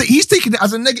 and he's taking it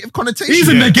as a negative connotation. He's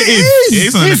a negative. It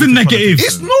is a He's a negative.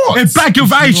 It's not. A black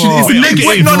of attitude is a negative.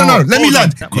 Wait, no. Let me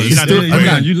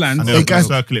land. You land. And then Okay.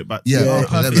 circle it back. Yeah, there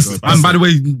we go. And by the way,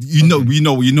 you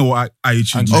know what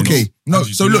attitude is. Okay, no.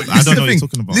 So look, I this don't is know the what thing. you're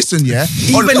talking about. Listen, yeah.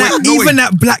 Even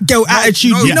that black girl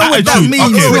attitude, no, you know what that attitude. means.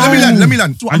 Okay, bro. wait, let me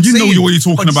land. That's what And I'm you know saying. what you're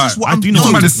talking But this about. is what I I'm do know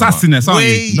You're what talking about the you're talking sassiness, aren't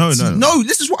you? Wait, No. no.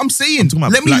 This is what I'm saying. talking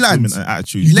about Let me black land. women and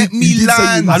attitude. Let me you did say you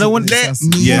land. like I don't want- Let me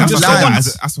Yeah, that's what I land.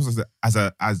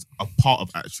 said as a part of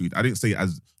attitude. I didn't say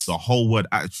as the whole word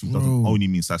attitude doesn't only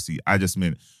mean sassy. I just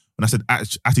meant when I said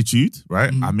attitude,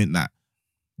 right? I meant that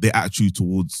their attitude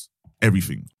towards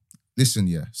everything. Listen,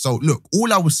 yeah. So look,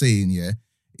 all I was saying, yeah,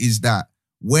 is that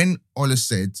when Ola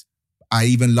said, I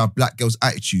even love black girls'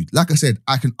 attitude, like I said,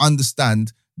 I can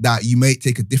understand that you may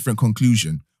take a different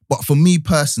conclusion. But for me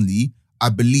personally, I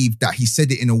believe that he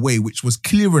said it in a way which was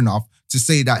clear enough to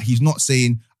say that he's not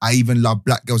saying, I even love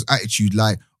black girls' attitude,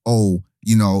 like, oh,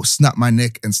 you know, snap my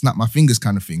neck and snap my fingers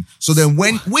kind of thing. So then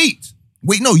wait,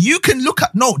 no, you can look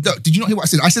at, did you not hear what I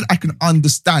said? I said I can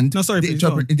understand No, sorry, the, please,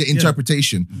 go on. the Yeah.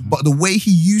 interpretation, but the way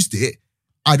he used it,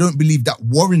 I don't believe that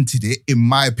warranted it, in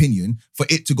my opinion, for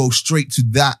it to go straight to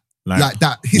that, like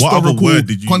that what other historical word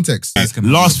did you- context.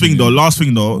 Last thing though.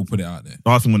 We'll put it out there.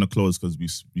 Last thing when to close because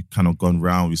we kind of gone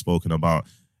round. We've spoken about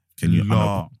can you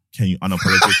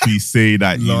unapologetically say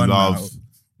that you Law love now.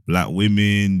 black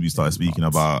women? We started speaking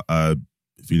about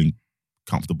feeling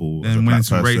comfortable as a And black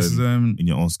went into person racism. in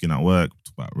your own skin at work.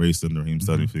 Talk about racism, the Raheem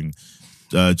Sterling thing.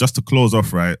 Just to close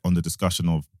off, right, on the discussion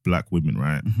of black women,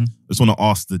 right? I just want to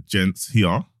ask the gents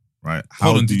here, right?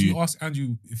 Hold on, did you ask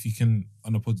Andrew if he can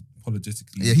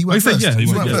unapologetically? Yeah, he Oh, went he said first. yeah. He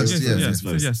He went said first. yes, Yeah, yes,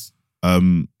 first. yes. I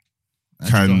actually don't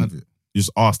Can have it. just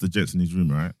ask the gents in his room,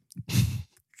 right?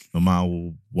 No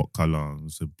matter what color,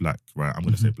 so black, right? I'm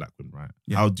gonna say black women, right?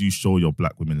 Yeah. How do you show your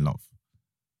black women love?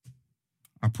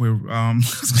 I put I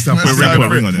put Put a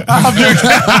ring on it.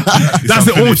 That's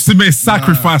the ultimate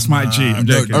sacrifice, my G. I'm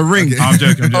joking. A ring. I'm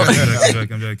joking. I'm joking.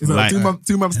 It's like Like-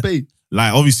 2 months pay.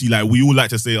 Like obviously, like we all like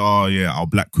to say, oh yeah, our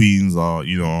black queens are,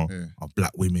 you know, Yeah. our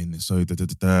black women. So we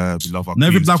love our Not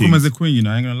every queens, black kings. woman's a queen, you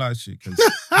know. I ain't gonna lie to you. 'Cause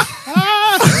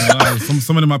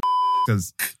some of them are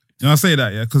because you know I say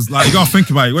that, yeah, because like you gotta think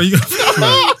about it. What you gotta think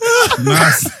about it.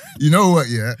 Nice. You know what?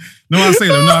 Yeah. No, I say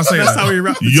that. No, I say That's that. how we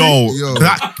rap. Yo, Yo.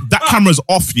 that camera's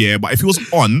off, yeah. But if it was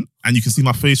on and you can see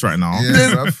my face right now,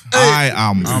 Yeah, bruv.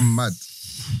 I'm mad,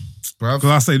 bruv. Because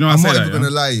I say, no, I I'm say not that. even Yeah.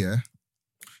 gonna lie, yeah.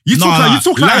 You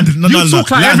talk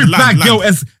like every black girl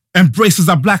embraces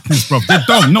her blackness, bro. They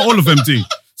don't. Not all of them do.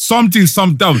 Some do,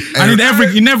 some don't. And in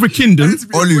every kingdom,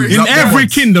 Oli, in rap the every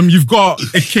pods. kingdom, you've got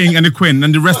a king and a queen,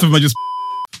 and the rest of them are just.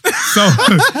 So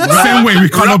same way we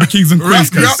can't all be kings and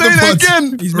queens. Rap cuz. the pods.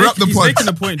 He's, Rap the he's pods. making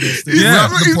a point there still. Yeah. Rap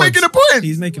the pods.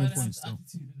 He's making a point still.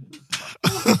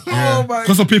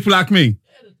 Because of people like me.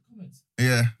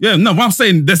 Yeah. Yeah, no, what I'm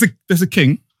saying, there's a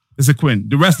king, there's a queen.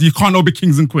 The rest, you can't all be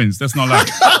kings and queens. That's not like.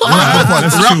 Rap the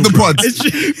pods. Rap the pods.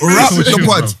 Rap the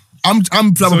pods. I'm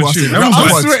flabbergasted. Rap the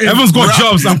pods. Everyone's got Rap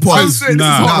jobs the and pods. pods.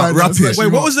 Nah. Nah, rap it.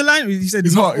 Wait, what was the line? He said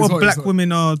It's not hot, all it's hot, black it's hot.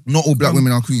 women are. Not all black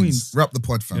women are Queens. queens. Rap the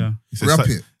pod, fam. Yeah. Rap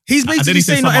it. He's And then basically he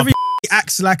said saying not some every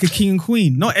acts like a king and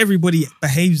queen. Not everybody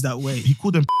behaves that way. He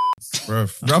called them, Rap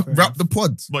the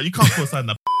pod. but you can't co-sign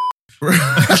that.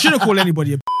 I shouldn't call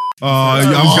anybody a. Oh,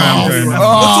 yeah, I'm going. We're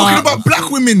talking about black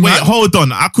women, Wait, man. hold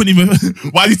on. I couldn't even.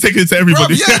 Why are you taking it to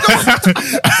everybody?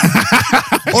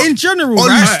 In general, Oli,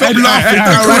 right? stop laughing.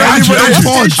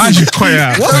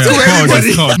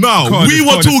 No, we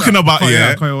were talking about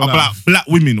Koya, about black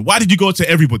women. Why did you go to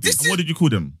everybody? And what did you call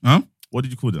them? Huh? What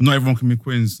did you call them? Not everyone can be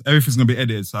queens. Everything's gonna be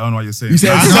edited, so I don't know what you're saying. You said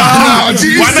Why not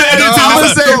editing?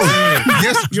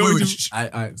 Yes,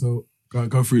 Alright, so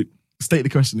go through it. State the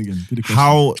question again. Do the question.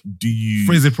 How do you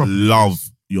Phrase it properly. love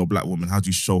your black woman? How do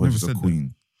you show her Never she's a said that.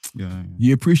 queen? Yeah.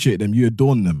 You appreciate them, you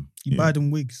adorn them. You buy them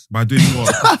wigs. By doing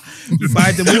what? You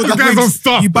buy them all the You guys don't wigs.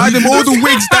 stop. You buy them all the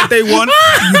wigs that they want.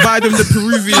 You buy them the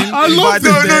Peruvian. You buy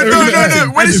them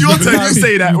the- When it's your turn, you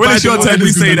say that. When it's your turn, you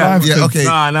say that. Yeah, okay.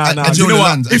 Nah. I Do you know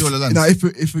what? I draw the lines. Now,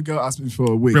 if a girl asks me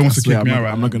for a wig, Bray I wants to swear, kick me out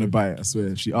right I'm now. not gonna buy it. I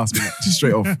swear. She asked me that just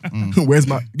straight off. Where's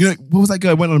my? You know what was that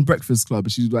girl? Went on Breakfast Club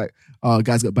and she was like, "Oh,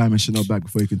 guys, got to buy my Chanel bag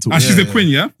before you can talk." And she's a queen,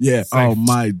 yeah? Yeah. Oh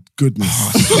my goodness.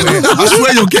 I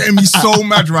swear you're getting me so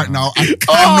mad right now. I cannot.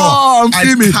 Oh, I'm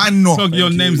fuming. I cannot. Plug your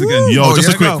names again. Yo, Oh, just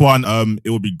yeah. a quick one. It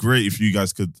would be great if you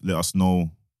guys could let us know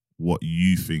what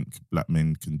you think black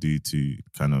men can do to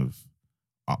kind of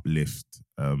uplift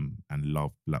and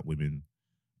love black women.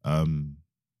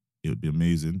 It would be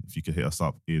amazing if you could hit us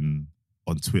up on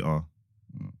Twitter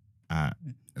at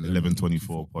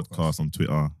 1124 podcast on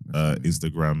Twitter,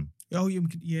 Instagram. Oh, yeah,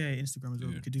 Instagram as well.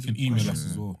 Yeah. We could do You can the email question. us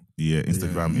as well. Yeah,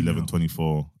 Instagram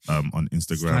 1124 on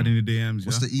Instagram. Slide in the DMs,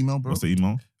 What's yeah? the email, bro? What's the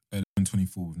email?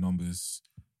 1124 with numbers.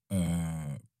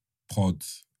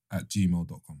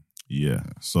 pod@gmail.com. Yeah.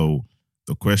 So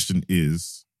the question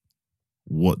is,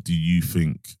 what do you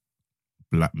think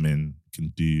black men can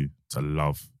do to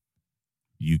love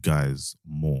you guys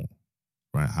more?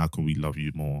 Right? How can we love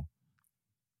you more?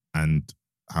 And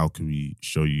how can we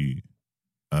show you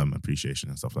appreciation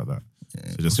and stuff like that?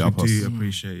 Yeah. So just hit up We us. do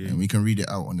appreciate you. And we can read it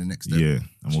out on the next step. Yeah,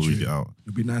 and we'll read it out.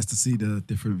 It'd be nice to see the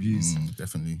different views.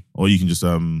 Definitely. Or you can just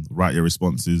write your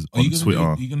responses Are on you gonna Twitter.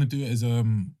 Are you gonna do it as a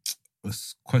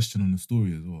question on the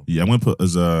story as well? Yeah, I'm gonna put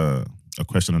as a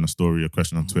question on the story, a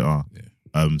question on Twitter. Yeah.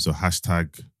 So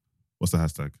hashtag, what's the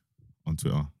hashtag on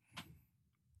Twitter?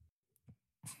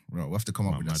 Right, we'll have to come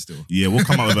up with that mad. still. Yeah, we'll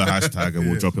come up with a hashtag and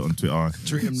we'll drop it on Twitter.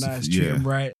 Treat them nice, Yeah. treat them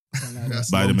right.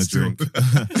 Buy them a drink. Buy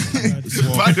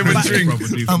them a drink.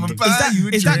 I'm a buy you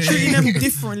a Is that drink. treating them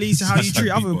differently to how you treat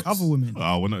other women?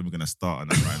 Oh, we're not even gonna start on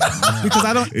that right now. Because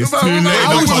I don't. It's too I late. in was the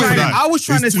pod for trying- that. I was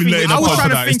trying It's to too think- late in the I was pod trying for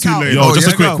to that. It's think too out. late. Yo, Oh, just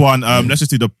yeah, a quick go. one. Let's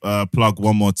just do the plug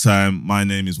one more time. My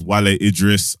name is Wale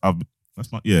Idris.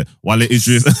 Wale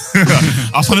Idris.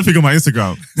 I was trying to figure my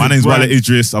Instagram. My name's Wale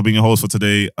Idris. I've been your host for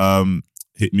today.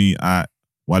 Hit me at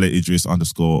Wale Idris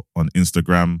 _ on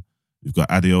Instagram. We've got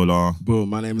Adiola. Boom,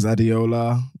 my name is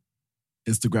Adiola.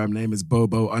 Instagram name is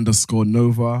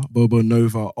Bobo_Nova. Bobo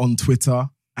Nova on Twitter.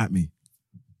 At me.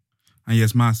 And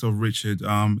yes, myself, Richard,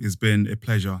 it's been a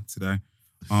pleasure today.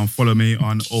 Follow me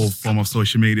on all form of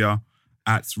social media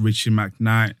at Richie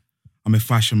McKnight. I'm a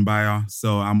fashion buyer,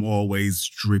 so I'm always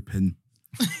dripping.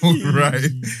 Right.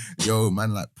 Yo,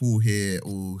 man, like Paul here,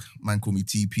 or man call me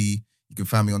TP. You can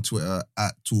find me on Twitter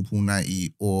at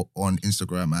TallPaul90 or on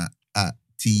Instagram at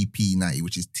TP90,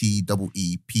 which is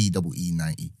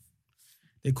TEEPEE90.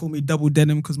 They call me Double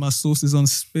Denim because my sauce is on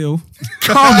spill.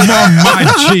 Come on,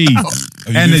 my G. Have you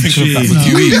been Energy. thinking of that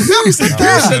for 2 weeks? Who said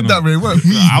that? Said that, man. What,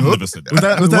 me? I've never said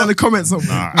that. Was that in the comments somewhere?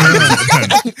 Nah,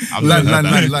 I've never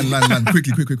heard that. Land.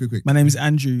 Quick. My name is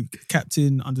Andrew,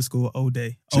 Captain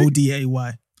 _O'Day. ODAY.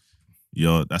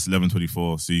 Yo, that's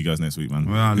 1124. See you guys next week, man.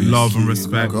 Well, love and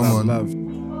respect. Come on. Love.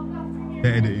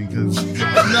 editing because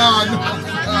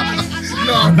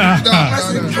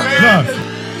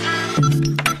No.